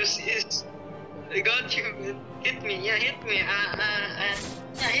can use is... I got you, man. Hit me, yeah, hit me. Yeah,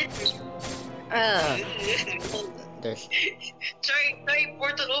 hit me. There's. Try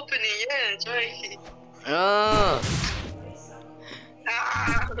portal opening. Yeah, try. Oh.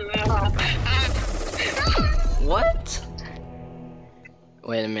 Ah. What?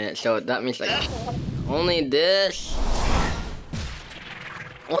 Wait a minute. So that means like only this.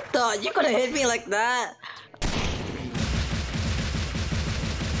 What the? You could have hit me like that.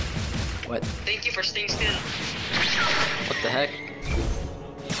 What? Thank you for staying still. What the heck?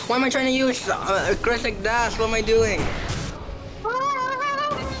 Why am I trying to use aggressive dash? What am I doing?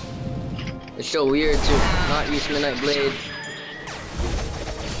 It's so weird to not use Midnight Blade.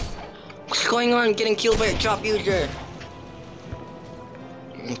 What's going on? Getting killed by a chop user.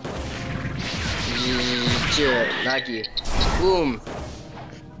 Laggy. Boom.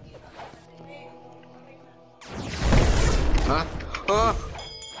 Huh? Huh?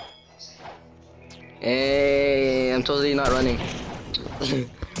 Hey, I'm totally not running.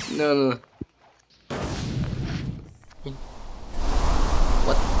 No.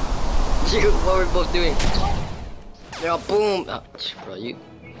 What? What were we both doing? Yeah, boom! Oh, bro, you.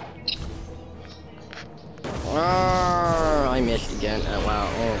 I missed again. Wow.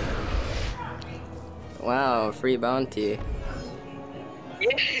 Oh. Wow, free bounty.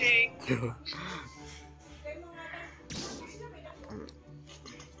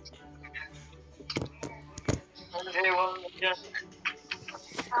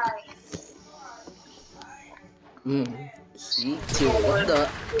 C2.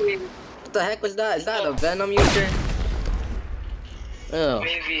 What the heck was that? Is that a Venom user? Oh,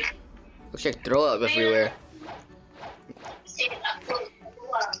 Maybe. looks like throw up everywhere.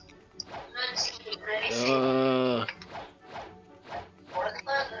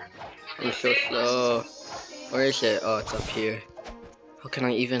 I'm so slow. Where is it? Oh, it's up here. How can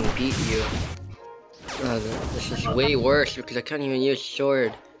I even beat you? This is way worse because I can't even use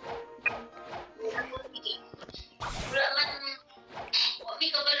sword.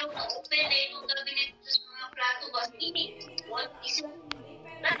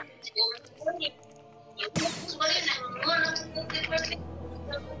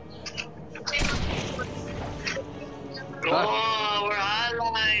 Huh? Oh, we're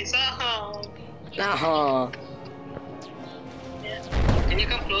allies. Oh. No. Can you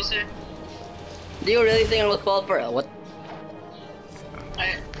come closer? Do you really think I will fall for what?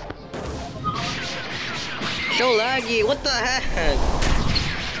 So laggy. What the heck?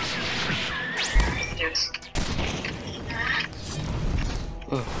 Yes.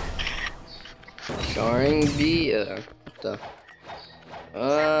 Starring B. What the?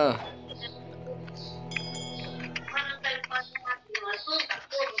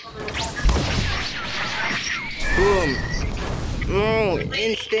 Boom. No,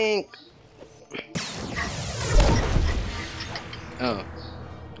 instinct. Oh.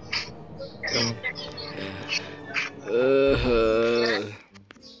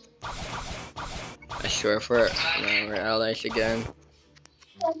 I swear for it. No, we're allies again.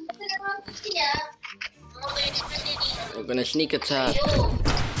 We're gonna sneak attack.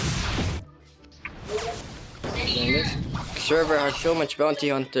 Man, this server has so much bounty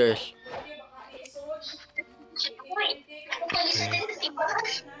hunters.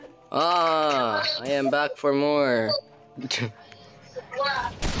 Ah, I am back for more.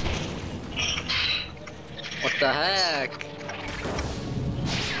 What the heck?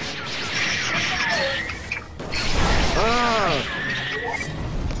 Ah!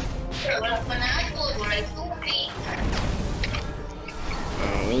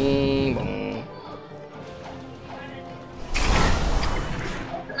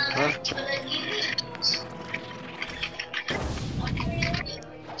 Huh?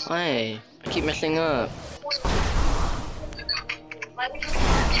 Why? I keep messing up.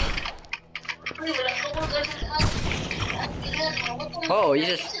 Oh, you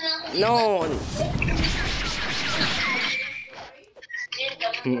just... No!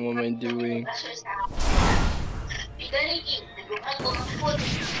 What am I doing?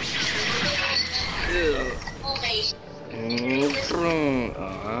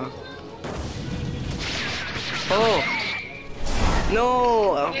 Oh! No!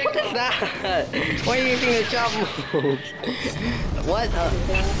 What is that? Why are you using the chop moves? What?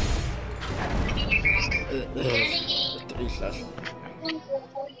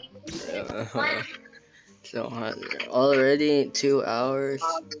 So hot. Already 2 hours?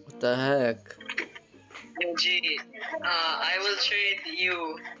 What the heck? MG, I will trade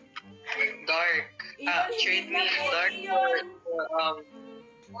you dark. Trade me dark for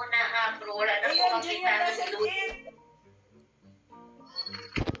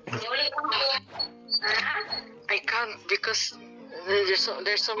I can't because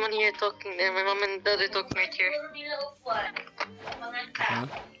There's someone here talking there. My mom and dad are talking right here. Huh?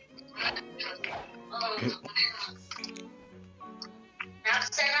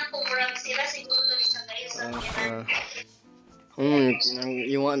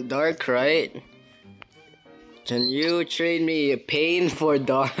 You want dark, right? Can you trade me pain for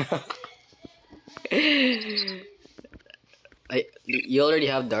dark? You already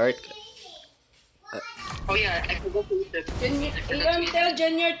have dark. Oh yeah, I forgot to eat it. Ian, tell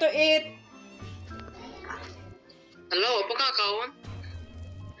Junior to eat. Hello, apa kakaon?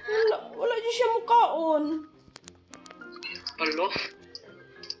 Wala dyan siya mukaon. Hello?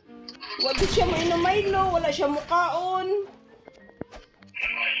 Wala dyan siya mainom-mailo. Wala siya mukaon.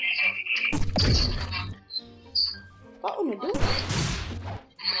 Kaon na doon.